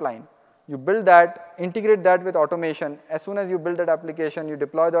deployment pipeline. You build that, integrate that with automation. As soon as you build that application, you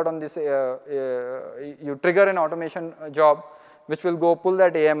deploy that on this, you trigger an automation job, which will go pull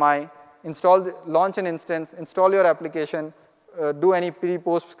that AMI, launch an instance, install your application, do any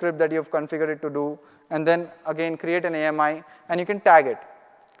pre-post script that you have configured it to do, and then again create an AMI, and you can tag it.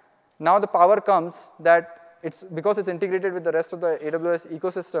 Now the power comes that because it's integrated with the rest of the AWS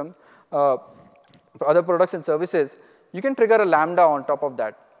ecosystem, other products and services, you can trigger a Lambda on top of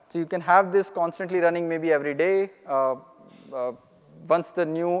that. So you can have this constantly running maybe every day. Once the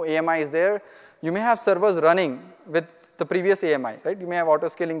new AMI is there, you may have servers running with the previous AMI, right? You may have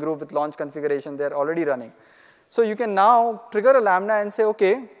auto-scaling group with launch configuration, they're already running. So you can now trigger a Lambda and say,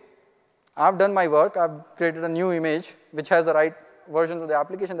 okay, I've done my work, I've created a new image which has the right version of the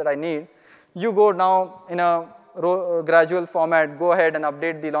application that I need. You go now in a gradual format, go ahead and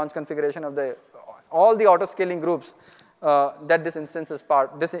update the launch configuration of all the auto-scaling groups. that this instance is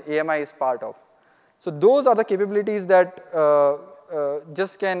this AMI is part of. So those are the capabilities that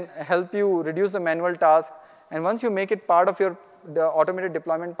just can help you reduce the manual task. And once you make it part of the automated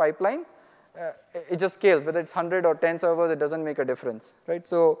deployment pipeline, it just scales. Whether it's 100 or 10 servers, it doesn't make a difference, right?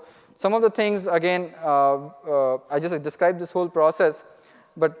 So some of the things, again, I just described this whole process,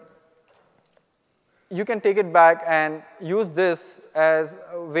 but you can take it back and use this as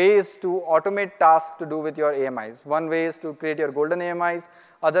ways to automate tasks to do with your AMIs. One way is to create your golden AMIs.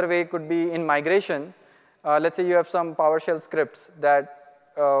 Other way could be in migration. Let's say you have some PowerShell scripts that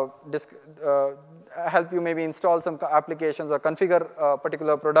help you maybe install some applications or configure a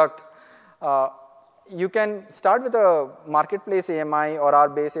particular product. You can start with a marketplace AMI or our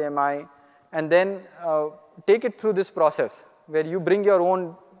base AMI, and then take it through this process where you bring your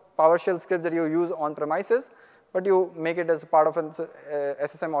own PowerShell script that you use on premises, but you make it as part of an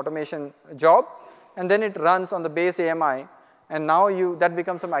SSM automation job, and then it runs on the base AMI, and now that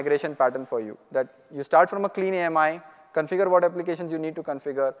becomes a migration pattern for you, that you start from a clean AMI, configure what applications you need to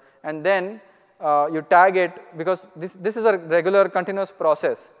configure, and then you tag it, because this is a regular continuous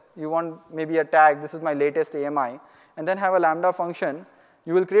process. You want maybe a tag, this is my latest AMI, and then have a Lambda function.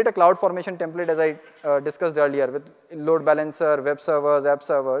 You will create a CloudFormation template, as I discussed earlier, with load balancer, web servers, app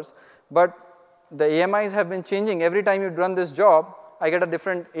servers. But the AMIs have been changing. Every time you run this job, I get a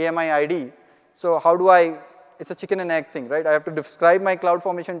different AMI ID. So how do it's a chicken and egg thing, right? I have to describe my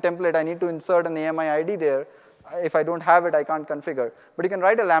CloudFormation template. I need to insert an AMI ID there. If I don't have it, I can't configure. But you can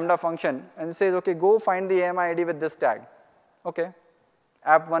write a Lambda function, and it says, OK, go find the AMI ID with this tag. OK.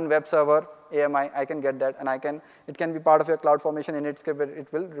 App1 web server AMI, I can get that, and it can be part of your CloudFormation init script, where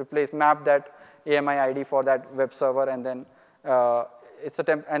it will map that AMI ID for that web server, and then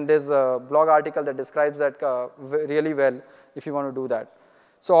and there's a blog article that describes that really well if you want to do that.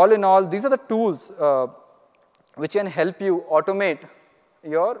 So all in all, these are the tools which can help you automate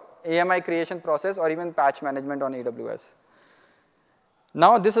your AMI creation process or even patch management on AWS.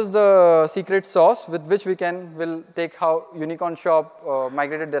 Now this is the secret sauce with which we'll take how Unicorn Shop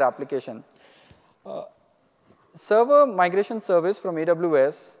migrated their application. Server migration service from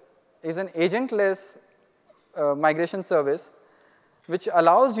AWS is an agentless migration service which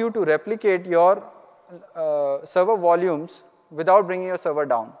allows you to replicate your server volumes without bringing your server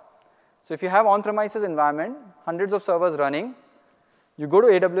down. So if you have on-premises environment, hundreds of servers running, you go to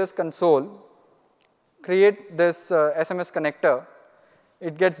AWS console, create this SMS connector.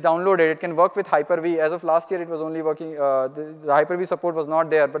 It gets downloaded. It can work with Hyper-V. As of last year, it was only working, the Hyper-V support was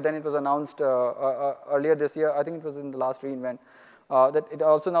not there, but then it was announced earlier this year. I think it was in the last reInvent, that it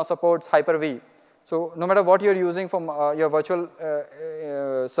also now supports Hyper-V. So no matter what you're using for your virtual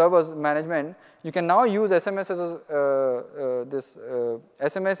servers management, you can now use SMS as this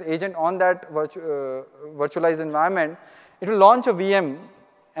SMS agent on that virtualized environment. It will launch a VM,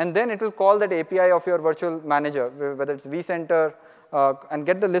 and then it will call that API of your virtual manager, whether it's vCenter, and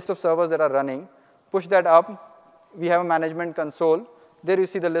get the list of servers that are running, push that up. We have a management console. There you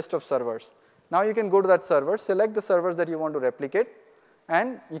see the list of servers. Now you can go to that server, select the servers that you want to replicate,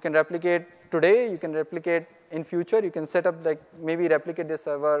 and you can replicate today, you can replicate in future. You can set up, like, maybe replicate this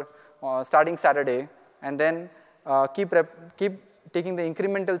server starting Saturday, and then keep taking the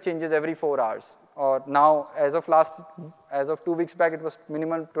incremental changes every 4 hours. Or now, as of 2 weeks back, it was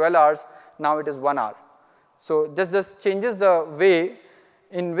minimum 12 hours. Now it is 1 hour. So this just changes the way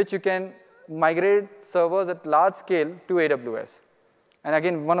in which you can migrate servers at large scale to AWS. And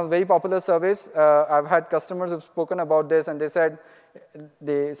again, one of the very popular surveys, I've had customers who've spoken about this, and they said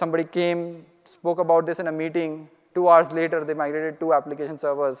somebody came, spoke about this in a meeting. 2 hours later, they migrated 2 application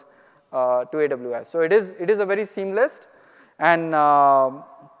servers to AWS. So it is a very seamless. And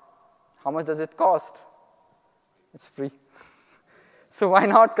how much does it cost? It's free. So why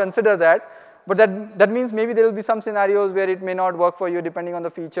not consider that? But that means maybe there will be some scenarios where it may not work for you depending on the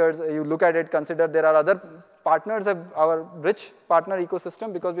features. You look at it, consider there are other partners, our rich partner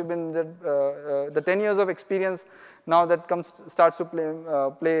ecosystem, because we've been the 10 years of experience now that starts to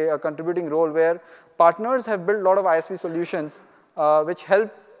play a contributing role, where partners have built a lot of ISV solutions which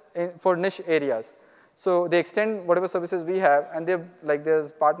help for niche areas. So they extend whatever services we have, and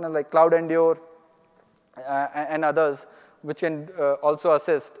there's partners like CloudEndure and others, which can also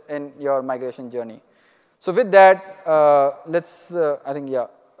assist in your migration journey. So with that, this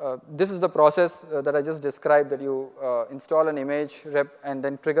is the process that I just described, that you install an image, and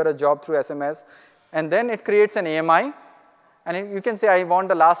then trigger a job through SMS. And then it creates an AMI. And you can say, I want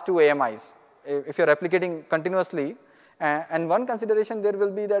the last 2 AMIs, if you're replicating continuously. And one consideration there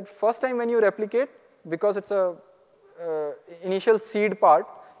will be that first time when you replicate, because it's a initial seed part,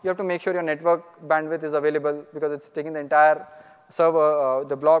 you have to make sure your network bandwidth is available because it's taking the entire server,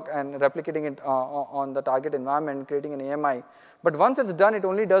 the block, and replicating it on the target environment, creating an AMI. But once it's done, it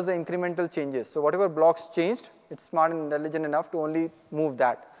only does the incremental changes. So whatever blocks changed, it's smart and intelligent enough to only move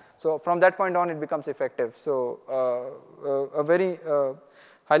that. So from that point on, it becomes effective. So a very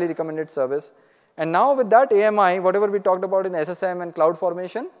highly recommended service. And now with that AMI, whatever we talked about in SSM and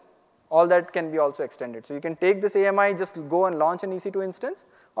CloudFormation, all that can be also extended. So you can take this AMI, just go and launch an EC2 instance,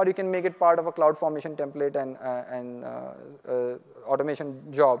 or you can make it part of a CloudFormation template and automation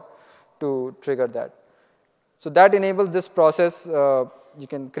job to trigger that. So that enables this process. You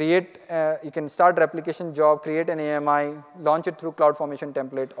can create, you can start replication job, create an AMI, launch it through CloudFormation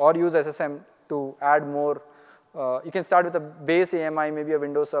template, or use SSM to add more. You can start with a base AMI, maybe a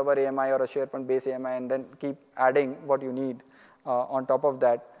Windows Server AMI or a SharePoint base AMI, and then keep adding what you need on top of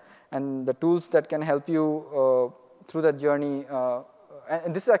that. And the tools that can help you through that journey.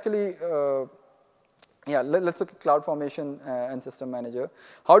 And this is actually, yeah, let's look at CloudFormation and System Manager.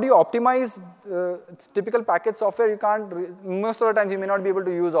 How do you optimize typical package software? You can't, most of the times you may not be able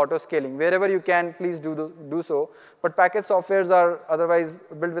to use auto scaling. Wherever you can, please do so. But package softwares are otherwise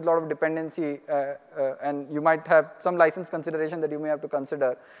built with a lot of dependency, and you might have some license consideration that you may have to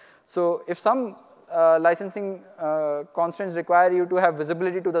consider. So if some licensing constraints require you to have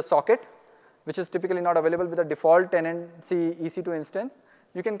visibility to the socket, which is typically not available with a default tenancy EC2 instance,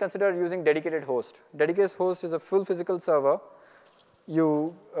 you can consider using dedicated host. Dedicated host is a full physical server.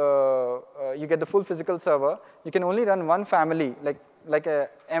 You get the full physical server. You can only run one family, like a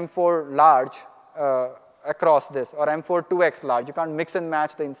M4 large across this, or M4 2x large. You can't mix and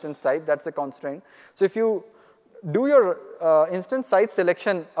match the instance type. That's a constraint. So if you do your instance site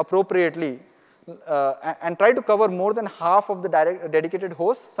selection appropriately, and try to cover more than half of the dedicated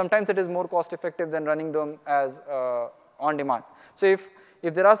hosts, sometimes it is more cost effective than running them as on demand. So if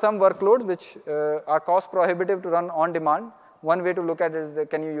there are some workloads which are cost prohibitive to run on demand, one way to look at it is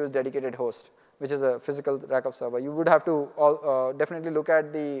can you use dedicated host, which is a physical rack of server. You would have to definitely look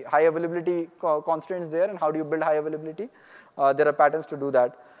at the high availability constraints there and how do you build high availability. There are patterns to do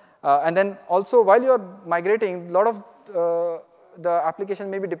that. And then also while you're migrating, a lot of the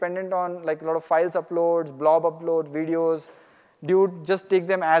application may be dependent on like a lot of files uploads, blob upload, videos. Do you just take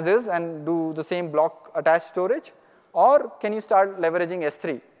them as is and do the same block attached storage? Or can you start leveraging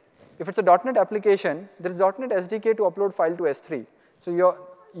S3? If it's a .NET application, there is .NET SDK to upload file to S3. So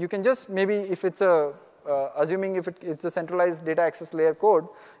you can just maybe, if it's a, assuming if it's a centralized data access layer code,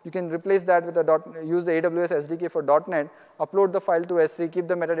 you can replace that with use the AWS SDK for .NET, upload the file to S3, keep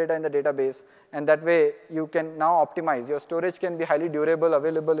the metadata in the database, and that way you can now optimize. Your storage can be highly durable,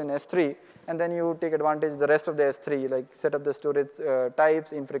 available in S3, and then you take advantage of the rest of the S3, like set up the storage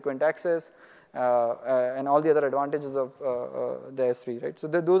types, infrequent access, and all the other advantages of the S3, right? So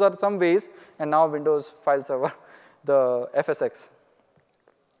those are some ways, and now Windows File Server, the FSX.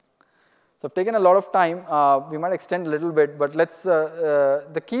 So I've taken a lot of time. We might extend a little bit, but let's,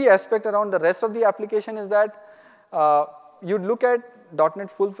 the key aspect around the rest of the application is that you'd look at .NET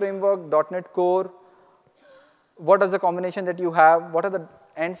Full Framework, .NET Core, what is the combination that you have, what are the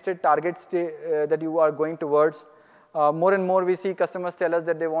end state targets that you are going towards. More and more we see customers tell us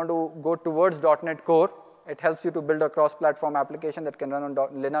that they want to go towards .NET Core. It helps you to build a cross-platform application that can run on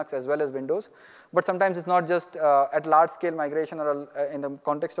Linux as well as Windows. But sometimes it's not just at large-scale migration or in the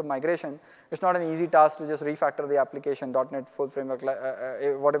context of migration. It's not an easy task to just refactor the application, .NET Full Framework,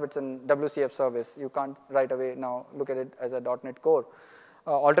 what if it's a WCF service? You can't right away now look at it as a .NET Core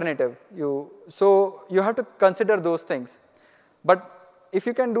alternative. So you have to consider those things. But if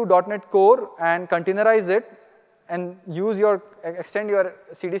you can do .NET Core and containerize it and extend your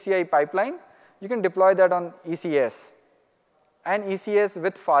CDCI pipeline, you can deploy that on ECS and ECS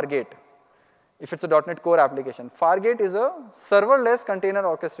with Fargate if it's a .NET Core application. Fargate is a serverless container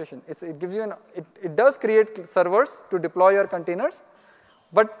orchestration. It gives you it does create servers to deploy your containers,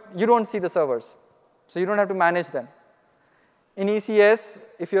 but you don't see the servers, so you don't have to manage them. In ECS,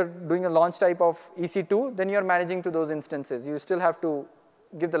 if you're doing a launch type of EC2, then you're managing to those instances. You still have to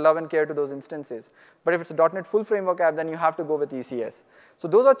give the love and care to those instances. But if it's a .NET Full Framework app, then you have to go with ECS. So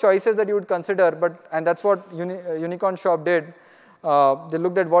those are choices that you would consider, and that's what Unicorn Shop did. They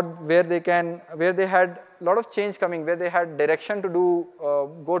looked at where they had a lot of change coming, where they had direction to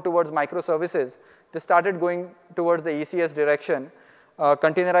go towards microservices. They started going towards the ECS direction,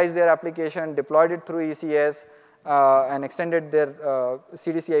 containerized their application, deployed it through ECS, and extended their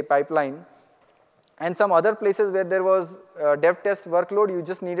CDCI pipeline. And some other places where there was dev test workload, you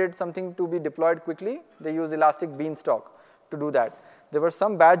just needed something to be deployed quickly. They use Elastic Beanstalk to do that. There were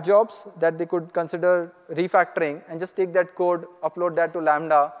some bad jobs that they could consider refactoring and just take that code, upload that to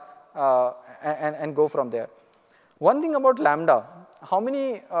Lambda, and go from there. One thing about Lambda, how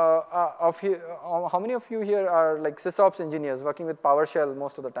many of you here are like sysops engineers working with PowerShell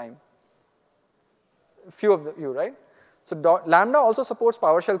most of the time? Few of you, right? So Lambda also supports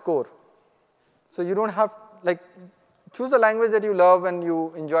PowerShell core. So you don't have, like, choose a language that you love and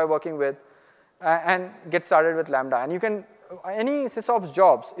you enjoy working with, and get started with Lambda. And you can, any sysops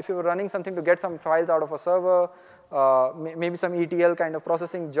jobs, if you're running something to get some files out of a server, maybe some ETL kind of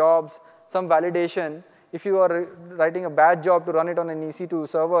processing jobs, some validation, if you are writing a bad job to run it on an EC2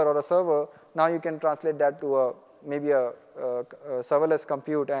 server or a server, now you can translate that to maybe a serverless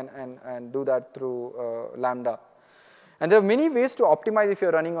compute and do that through Lambda. And there are many ways to optimize if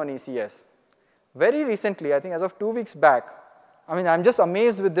you're running on ECS. Very recently, I think as of 2 weeks back, I mean, I'm just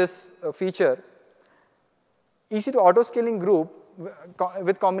amazed with this feature. EC2 autoscaling group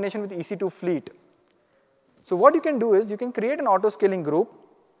with combination with EC2 fleet. So what you can do is you can create an autoscaling group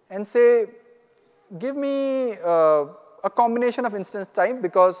and say, give me a combination of instance type,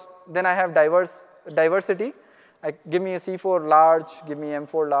 because then I have diversity. Give me a C4 large, give me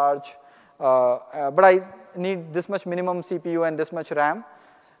M4 large, but I need this much minimum CPU and this much RAM,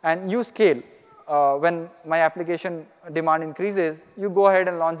 and you scale. When my application demand increases, you go ahead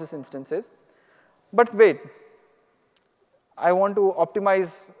and launch these instances. But wait, I want to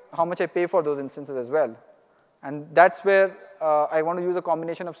optimize how much I pay for those instances as well. And that's where I want to use a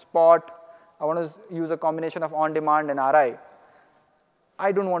combination of Spot. I want to use a combination of on-demand and RI.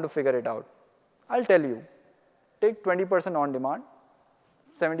 I don't want to figure it out. I'll tell you, take 20% on-demand,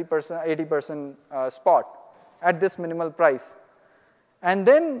 70%, 80% Spot at this minimal price. And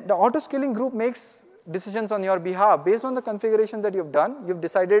then the auto-scaling group makes decisions on your behalf. Based on the configuration that you've done, you've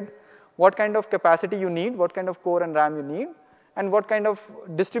decided what kind of capacity you need, what kind of core and RAM you need, and what kind of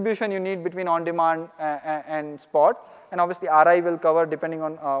distribution you need between on-demand and Spot. And obviously, RI will cover depending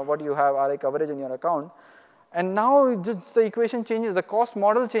on what you have, RI coverage in your account. And now just the equation changes, the cost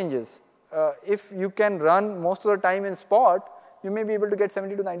model changes. If you can run most of the time in Spot, you may be able to get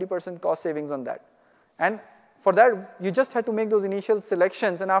 70 to 90% cost savings on that. And for that, you just had to make those initial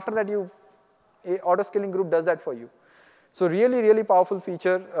selections, and after that, auto-scaling group does that for you. So really, really powerful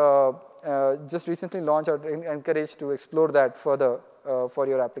feature. Just recently launched. I would encourage to explore that further for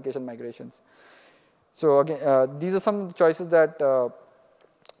your application migrations. So again, these are some choices that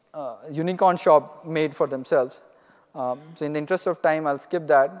Unicorn Shop made for themselves. So in the interest of time, I'll skip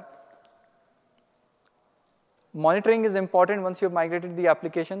that. Monitoring is important once you've migrated the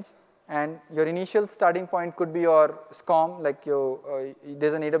applications. And your initial starting point could be your SCOM, like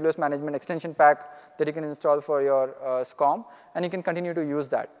there's an AWS management extension pack that you can install for your SCOM, and you can continue to use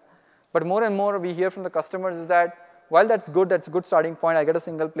that. But more and more we hear from the customers is that while that's a good starting point, I get a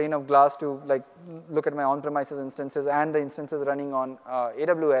single pane of glass to like look at my on-premises instances and the instances running on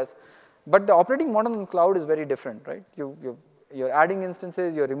AWS. But the operating model in cloud is very different, right? You're adding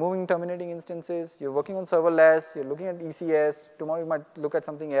instances, you're removing terminating instances, you're working on serverless, you're looking at ECS, tomorrow you might look at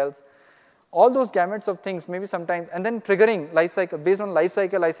something else. All those gamuts of things, maybe sometimes, and then triggering lifecycle. Based on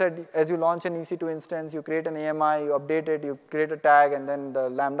lifecycle, I said, as you launch an EC2 instance, you create an AMI, you update it, you create a tag, and then the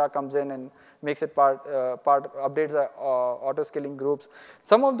Lambda comes in and makes it updates the auto-scaling groups.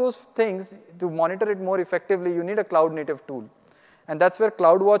 Some of those things, to monitor it more effectively, you need a cloud-native tool. And that's where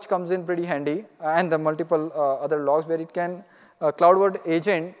CloudWatch comes in pretty handy, and the multiple other logs where it can, CloudWatch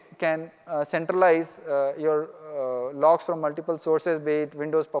agent can centralize your logs from multiple sources, be it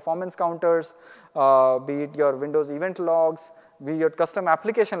Windows performance counters, be it your Windows event logs, be your custom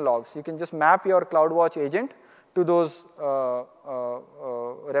application logs. You can just map your CloudWatch agent to those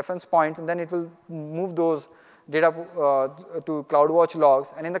reference points, and then it will move those data to CloudWatch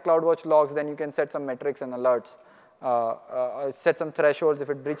logs. And in the CloudWatch logs, then you can set some metrics and alerts. Set some thresholds. If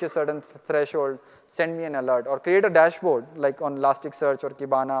it breaches certain threshold, send me an alert, or create a dashboard like on Elasticsearch or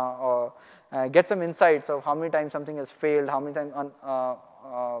Kibana, or get some insights of how many times something has failed, how many times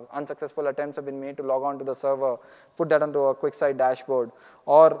unsuccessful attempts have been made to log on to the server, put that onto a QuickSight dashboard,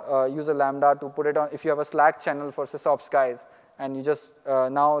 or use a Lambda to put it on. If you have a Slack channel for SysOps guys, and you just,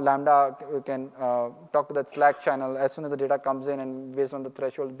 now Lambda can talk to that Slack channel as soon as the data comes in, and based on the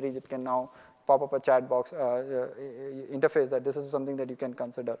threshold breach, it can now pop up a chat box interface that this is something that you can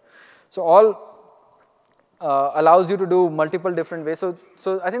consider. So all allows you to do multiple different ways. So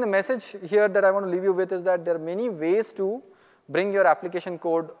I think the message here that I want to leave you with is that there are many ways to bring your application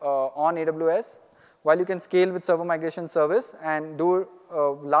code on AWS, while you can scale with server migration service and do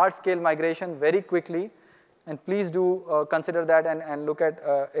large scale migration very quickly. And please do consider that and look at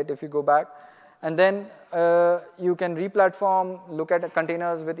it if you go back. And then you can re-platform, look at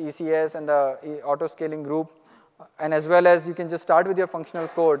containers with ECS and the auto-scaling group, and as well as you can just start with your functional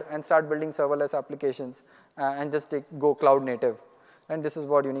code and start building serverless applications and just go cloud native. And this is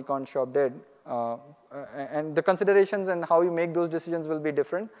what Unicorn Shop did. And the considerations and how you make those decisions will be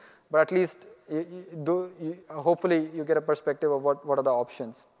different, but at least hopefully you get a perspective of what are the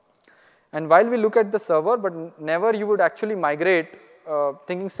options. And while we look at the server, but never you would actually migrate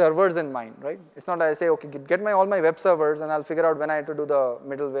thinking servers in mind, right? It's not like I say, okay, get all my web servers and I'll figure out when I have to do the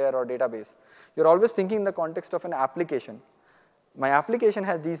middleware or database. You're always thinking in the context of an application. My application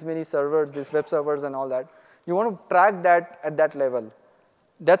has these many servers, these web servers and all that. You want to track that at that level.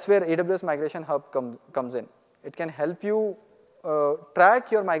 That's where AWS Migration Hub comes in. It can help you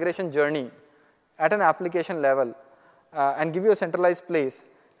track your migration journey at an application level and give you a centralized place.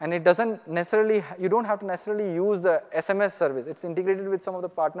 And it doesn't necessarily, you don't have to necessarily use the SMS service. It's integrated with some of the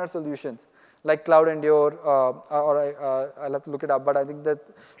partner solutions like Cloud Endure, I'll have to look it up, but I think that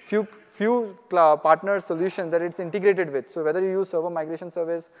few partner solutions that it's integrated with. So whether you use server migration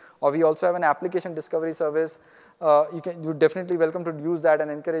service or we also have an application discovery service, you're definitely welcome to use that and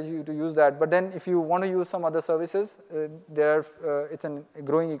encourage you to use that. But then if you want to use some other services, it's a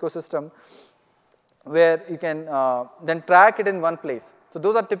growing ecosystem where you can then track it in one place. So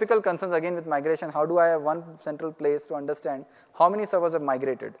those are typical concerns again with migration. How do I have one central place to understand how many servers have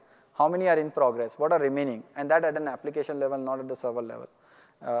migrated, how many are in progress, what are remaining, and that at an application level, not at the server level.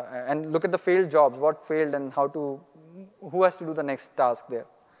 And look at the failed jobs, what failed and who has to do the next task there.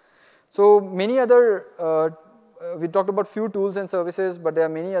 So many other, we talked about few tools and services, but there are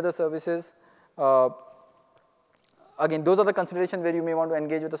many other services. Again, those are the considerations where you may want to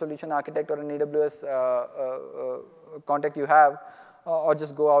engage with a solution architect or an AWS contact you have, or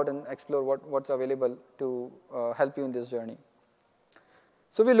just go out and explore what's available to help you in this journey.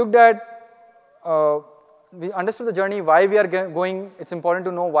 So we looked at, we understood the journey, why we are going. It's important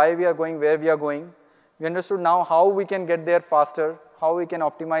to know why we are going, where we are going. We understood now how we can get there faster, how we can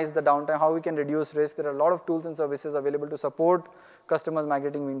optimize the downtime, how we can reduce risk. There are a lot of tools and services available to support customers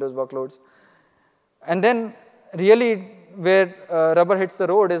migrating Windows workloads. And then really where rubber hits the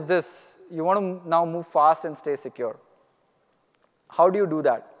road is this. You want to now move fast and stay secure. How do you do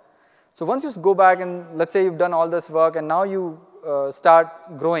that? So once you go back and let's say you've done all this work and now you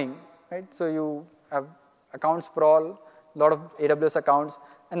start growing, right? So you have account sprawl, a lot of AWS accounts,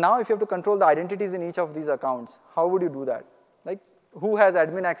 and now if you have to control the identities in each of these accounts, how would you do that? Like who has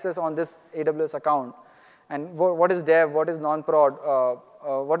admin access on this AWS account? And what is dev, what is non-prod,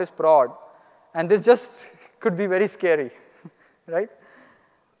 what is prod? And this just could be very scary, right?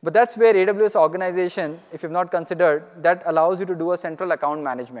 But that's where AWS organization, if you've not considered, that allows you to do a central account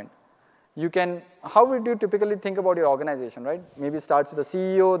management. You can, how would you typically think about your organization, right? Maybe it starts with the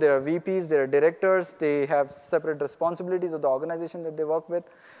CEO, there are VPs, there are directors, they have separate responsibilities of the organization that they work with.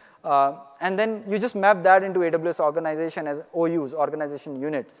 And then you just map that into AWS organization as OUs, organization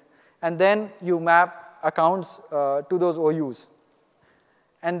units. And then you map accounts to those OUs.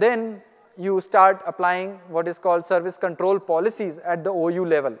 And then you start applying what is called service control policies at the OU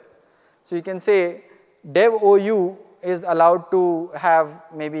level. So you can say dev OU is allowed to have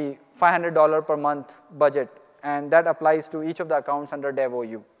maybe $500 per month budget, and that applies to each of the accounts under dev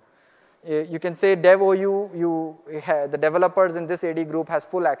OU. You can say dev OU, the developers in this AD group has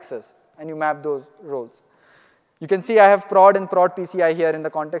full access, and you map those roles. You can see I have prod and prod PCI here in the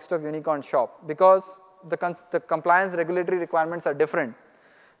context of Unicorn Shop because the compliance regulatory requirements are different.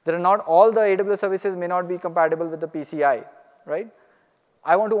 There are not all the AWS services may not be compatible with the PCI, right?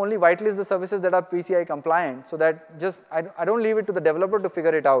 I want to only whitelist the services that are PCI compliant so that just, I don't leave it to the developer to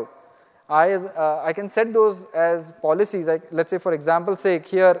figure it out. I can set those as policies. Like, let's say for example's sake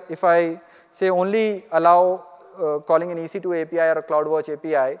here, if I say only allow calling an EC2 API or a CloudWatch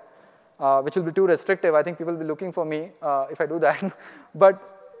API, which will be too restrictive, I think people will be looking for me if I do that. But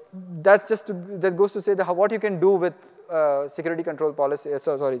that's just that goes to say that what you can do with security control policy,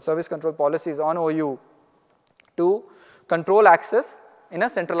 service control policies on OU to control access in a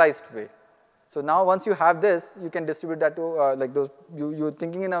centralized way. So now once you have this, you can distribute that to like those, you're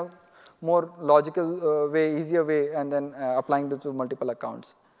thinking in a more logical way, easier way, and then applying it to multiple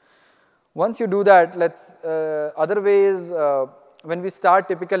accounts. Once you do that, other ways, when we start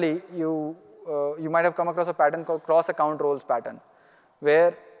typically, you might have come across a pattern called cross-account roles pattern,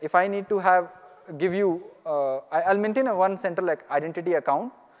 where if I need to give you, I'll maintain one central identity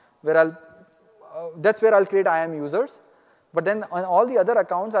account where that's where I'll create IAM users. But then on all the other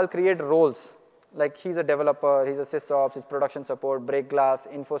accounts, I'll create roles. Like he's a developer, he's a sysops, he's production support, break glass,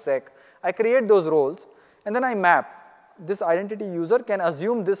 infosec. I create those roles, and then I map. This identity user can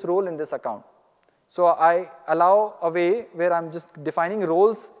assume this role in this account. So I allow a way where I'm just defining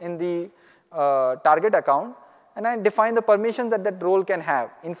roles in the target account, and I define the permissions that that role can have.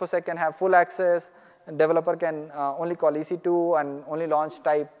 InfoSec can have full access, and developer can only call EC2 and only launch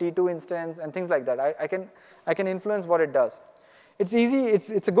type T2 instance and things like that. I can influence what it does. It's easy,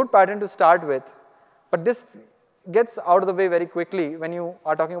 it's a good pattern to start with, but this gets out of the way very quickly when you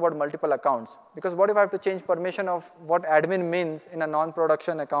are talking about multiple accounts. Because what if I have to change permission of what admin means in a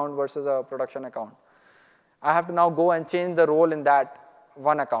non-production account versus a production account? I have to now go and change the role in that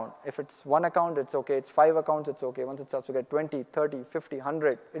one account. If it's one account, it's okay. It's 5 accounts, it's okay. Once it starts to get 20, 30, 50,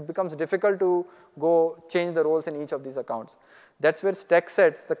 100, it becomes difficult to go change the roles in each of these accounts. That's where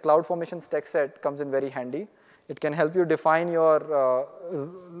StackSets, the CloudFormation StackSet, comes in very handy. It can help you define your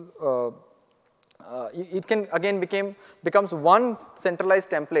it can again becomes one centralized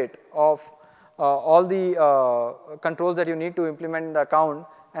template of all the controls that you need to implement in the account,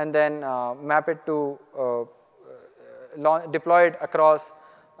 and then map it to deploy it across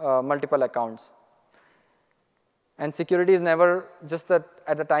multiple accounts. And security is never just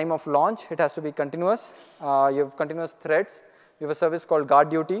at the time of launch. It has to be continuous. You have continuous threats. You have a service called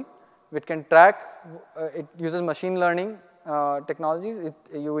GuardDuty, which can track. It uses machine learning technologies.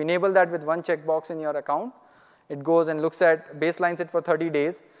 You enable that with one checkbox in your account. It goes and looks at, baselines it for 30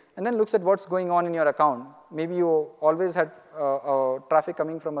 days, and then looks at what's going on in your account. Maybe you always had traffic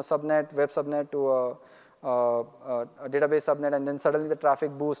coming from a subnet, web subnet, to a database subnet, and then suddenly the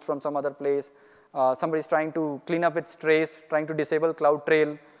traffic boosts from some other place. Somebody's trying to clean up its trace, trying to disable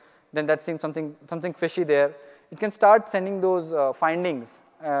CloudTrail. Then that seems something fishy there. It can start sending those findings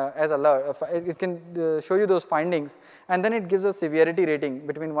as alert. It can show you those findings, and then it gives a severity rating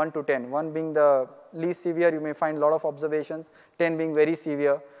between 1 to 10. 1 being the least severe, you may find a lot of observations, 10 being very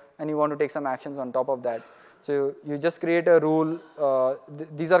severe, and you want to take some actions on top of that. So you just create a rule.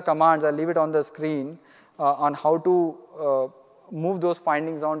 These are commands. I'll leave it on the screen on how to move those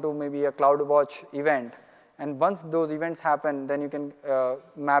findings onto maybe a CloudWatch event. And once those events happen, then you can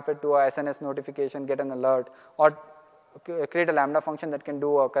map it to a SNS notification, get an alert, or create a Lambda function that can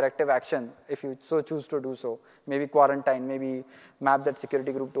do a corrective action if you so choose to do so. Maybe quarantine, maybe map that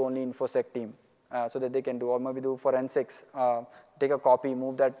security group to only InfoSec team so that they can do, or maybe do forensics, take a copy,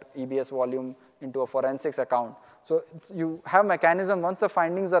 move that EBS volume into a forensics account. So you have mechanism, once the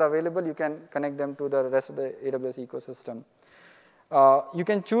findings are available, you can connect them to the rest of the AWS ecosystem. You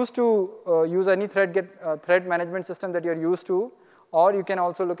can choose to use any thread management system that you're used to, or you can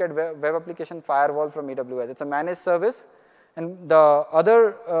also look at web application firewall from AWS. It's a managed service. And the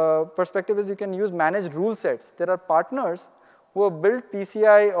other perspective is you can use managed rule sets. There are partners who have built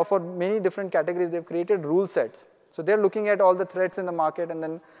PCI or for many different categories. They've created rule sets. So they're looking at all the threats in the market and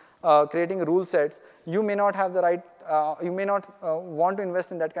then creating rule sets. You may not have the right, you may not want to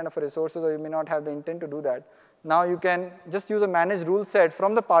invest in that kind of resources, or you may not have the intent to do that. Now you can just use a managed rule set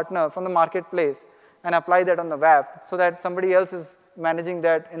from the partner, from the marketplace, and apply that on the WAF so that somebody else is managing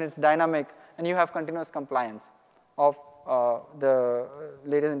that and it's dynamic, and you have continuous compliance of the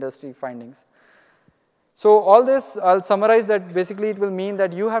latest industry findings. So all this, I'll summarize that basically it will mean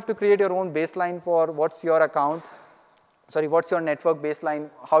that you have to create your own baseline for what's your account, what's your network baseline,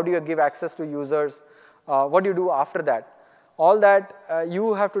 how do you give access to users, what do you do after that. All that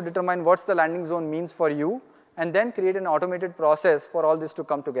you have to determine what's the landing zone means for you, and then create an automated process for all this to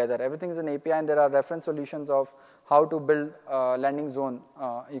come together. Everything is an API, and there are reference solutions of how to build a landing zone.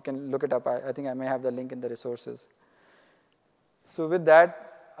 You can look it up. I think I may have the link in the resources. So with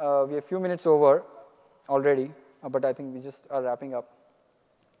that, we are a few minutes over already, but I think we just are wrapping up.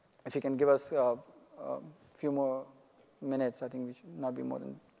 If you can give us a few more minutes, I think we should not be more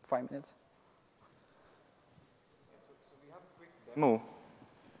than 5 minutes. So we have a quick demo.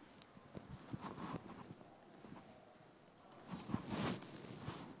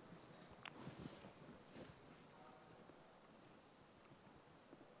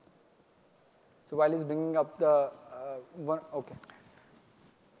 So while he's bringing up the one, okay.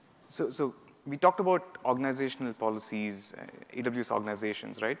 So we talked about organizational policies, AWS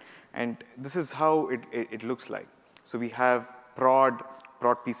organizations, right? And this is how it looks like. So we have prod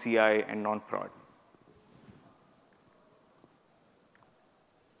PCI, and non-prod.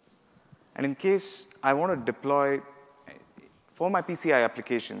 And in case I want to deploy, for my PCI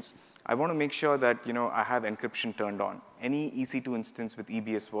applications, I want to make sure that I have encryption turned on. Any EC2 instance with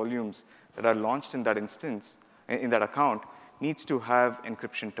EBS volumes that are launched in that instance, in that account, needs to have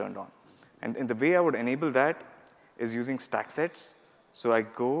encryption turned on. And the way I would enable that is using StackSets. So I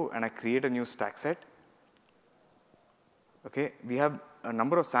go and I create a new StackSet. Okay, we have a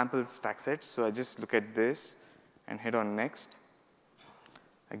number of sample StackSets. So I just look at this and hit on next.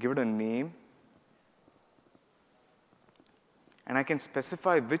 I give it a name. and I can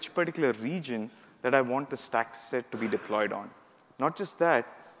specify which particular region that I want the stack set to be deployed on. Not just that,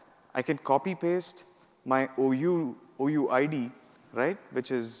 I can copy paste my OU ID, right,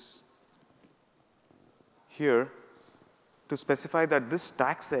 which is here, to specify that this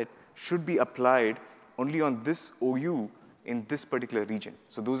stack set should be applied only on this OU in this particular region.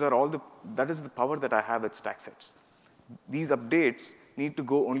 So those are all that is the power that I have with stack sets. These updates need to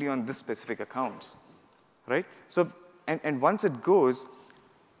go only on this specific accounts, right? So, and once it goes,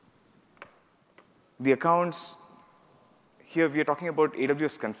 the accounts, here we are talking about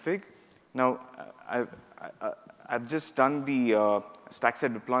AWS config. Now, I've just done the stack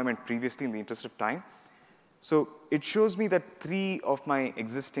set deployment previously in the interest of time. So it shows me that 3 of my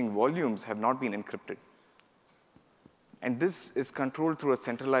existing volumes have not been encrypted. And this is controlled through a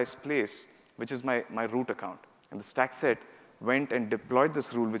centralized place, which is my root account. And the stack set went and deployed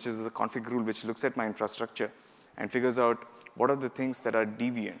this rule, which is the config rule, which looks at my infrastructure and figures out what are the things that are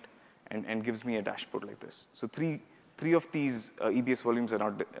deviant and gives me a dashboard like this. So three of these EBS volumes are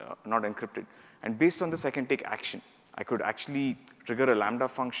not encrypted. And based on this, I can take action. I could actually trigger a Lambda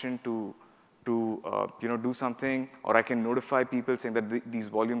function to do something, or I can notify people saying that these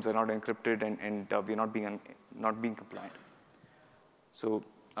volumes are not encrypted and we're not being compliant. So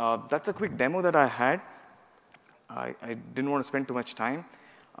that's a quick demo that I had. I didn't want to spend too much time.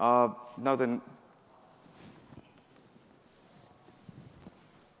 Now then,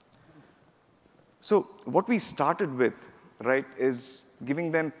 so what we started with, right, is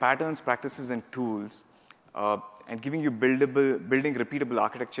giving them patterns, practices, and tools, and giving you building repeatable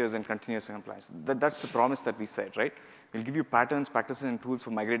architectures and continuous compliance. That's the promise that we said, right? We'll give you patterns, practices, and tools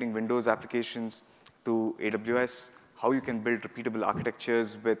for migrating Windows applications to AWS, how you can build repeatable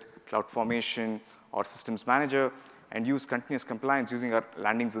architectures with CloudFormation or Systems Manager, and use continuous compliance using our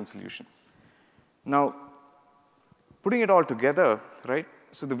landing zone solution. Now, putting it all together, right?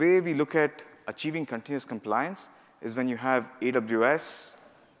 So the way we look at achieving continuous compliance is when you have AWS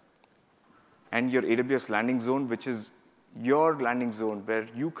and your AWS landing zone, which is your landing zone where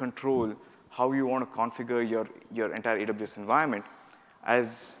you control how you want to configure your entire AWS environment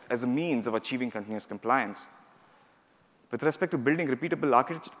as a means of achieving continuous compliance. With respect to building repeatable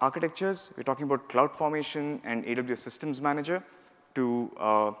architectures, we're talking about CloudFormation and AWS Systems Manager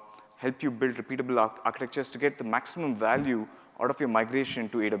to help you build repeatable architectures to get the maximum value out of your migration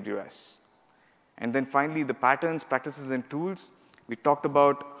to AWS. And then finally, the patterns, practices, and tools. We talked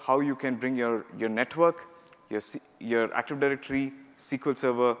about how you can bring your network, your Active Directory, SQL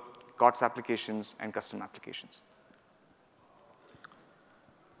Server, COTS applications, and custom applications.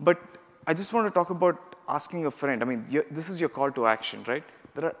 But I just want to talk about asking a friend. I mean, this is your call to action, right?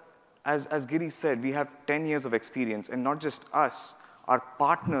 As Giri said, we have 10 years of experience, and not just us. Our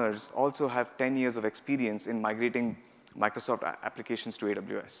partners also have 10 years of experience in migrating Microsoft applications to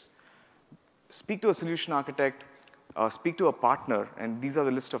AWS. Speak to a solution architect, speak to a partner, and these are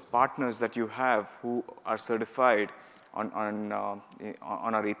the list of partners that you have who are certified on our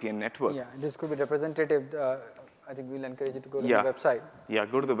APN network. Yeah, this could be representative. I think we'll encourage you to go to the website. Yeah,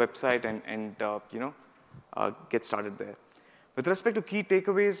 go to the website and get started there. With respect to key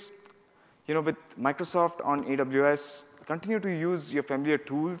takeaways, with Microsoft on AWS, continue to use your familiar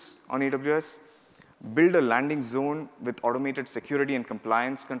tools on AWS. Build a landing zone with automated security and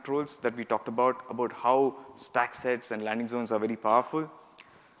compliance controls that we talked about how stack sets and landing zones are very powerful.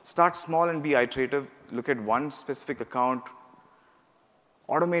 Start small and be iterative. Look at one specific account.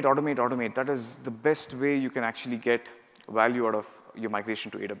 Automate, automate, automate. That is the best way you can actually get value out of your migration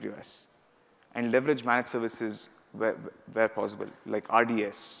to AWS. And leverage managed services where possible, like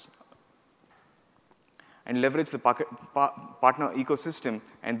RDS. And leverage the partner ecosystem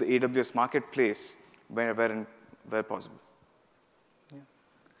and the AWS marketplace where possible. Yeah.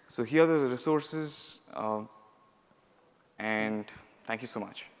 So here are the resources, and thank you so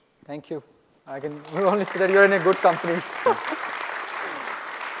much. Thank you. I can only say that you're in a good company.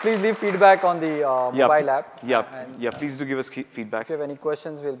 Please leave feedback on the mobile app. Yeah, please do give us feedback. If you have any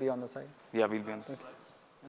questions, we'll be on the side. Yeah, we'll be on the side.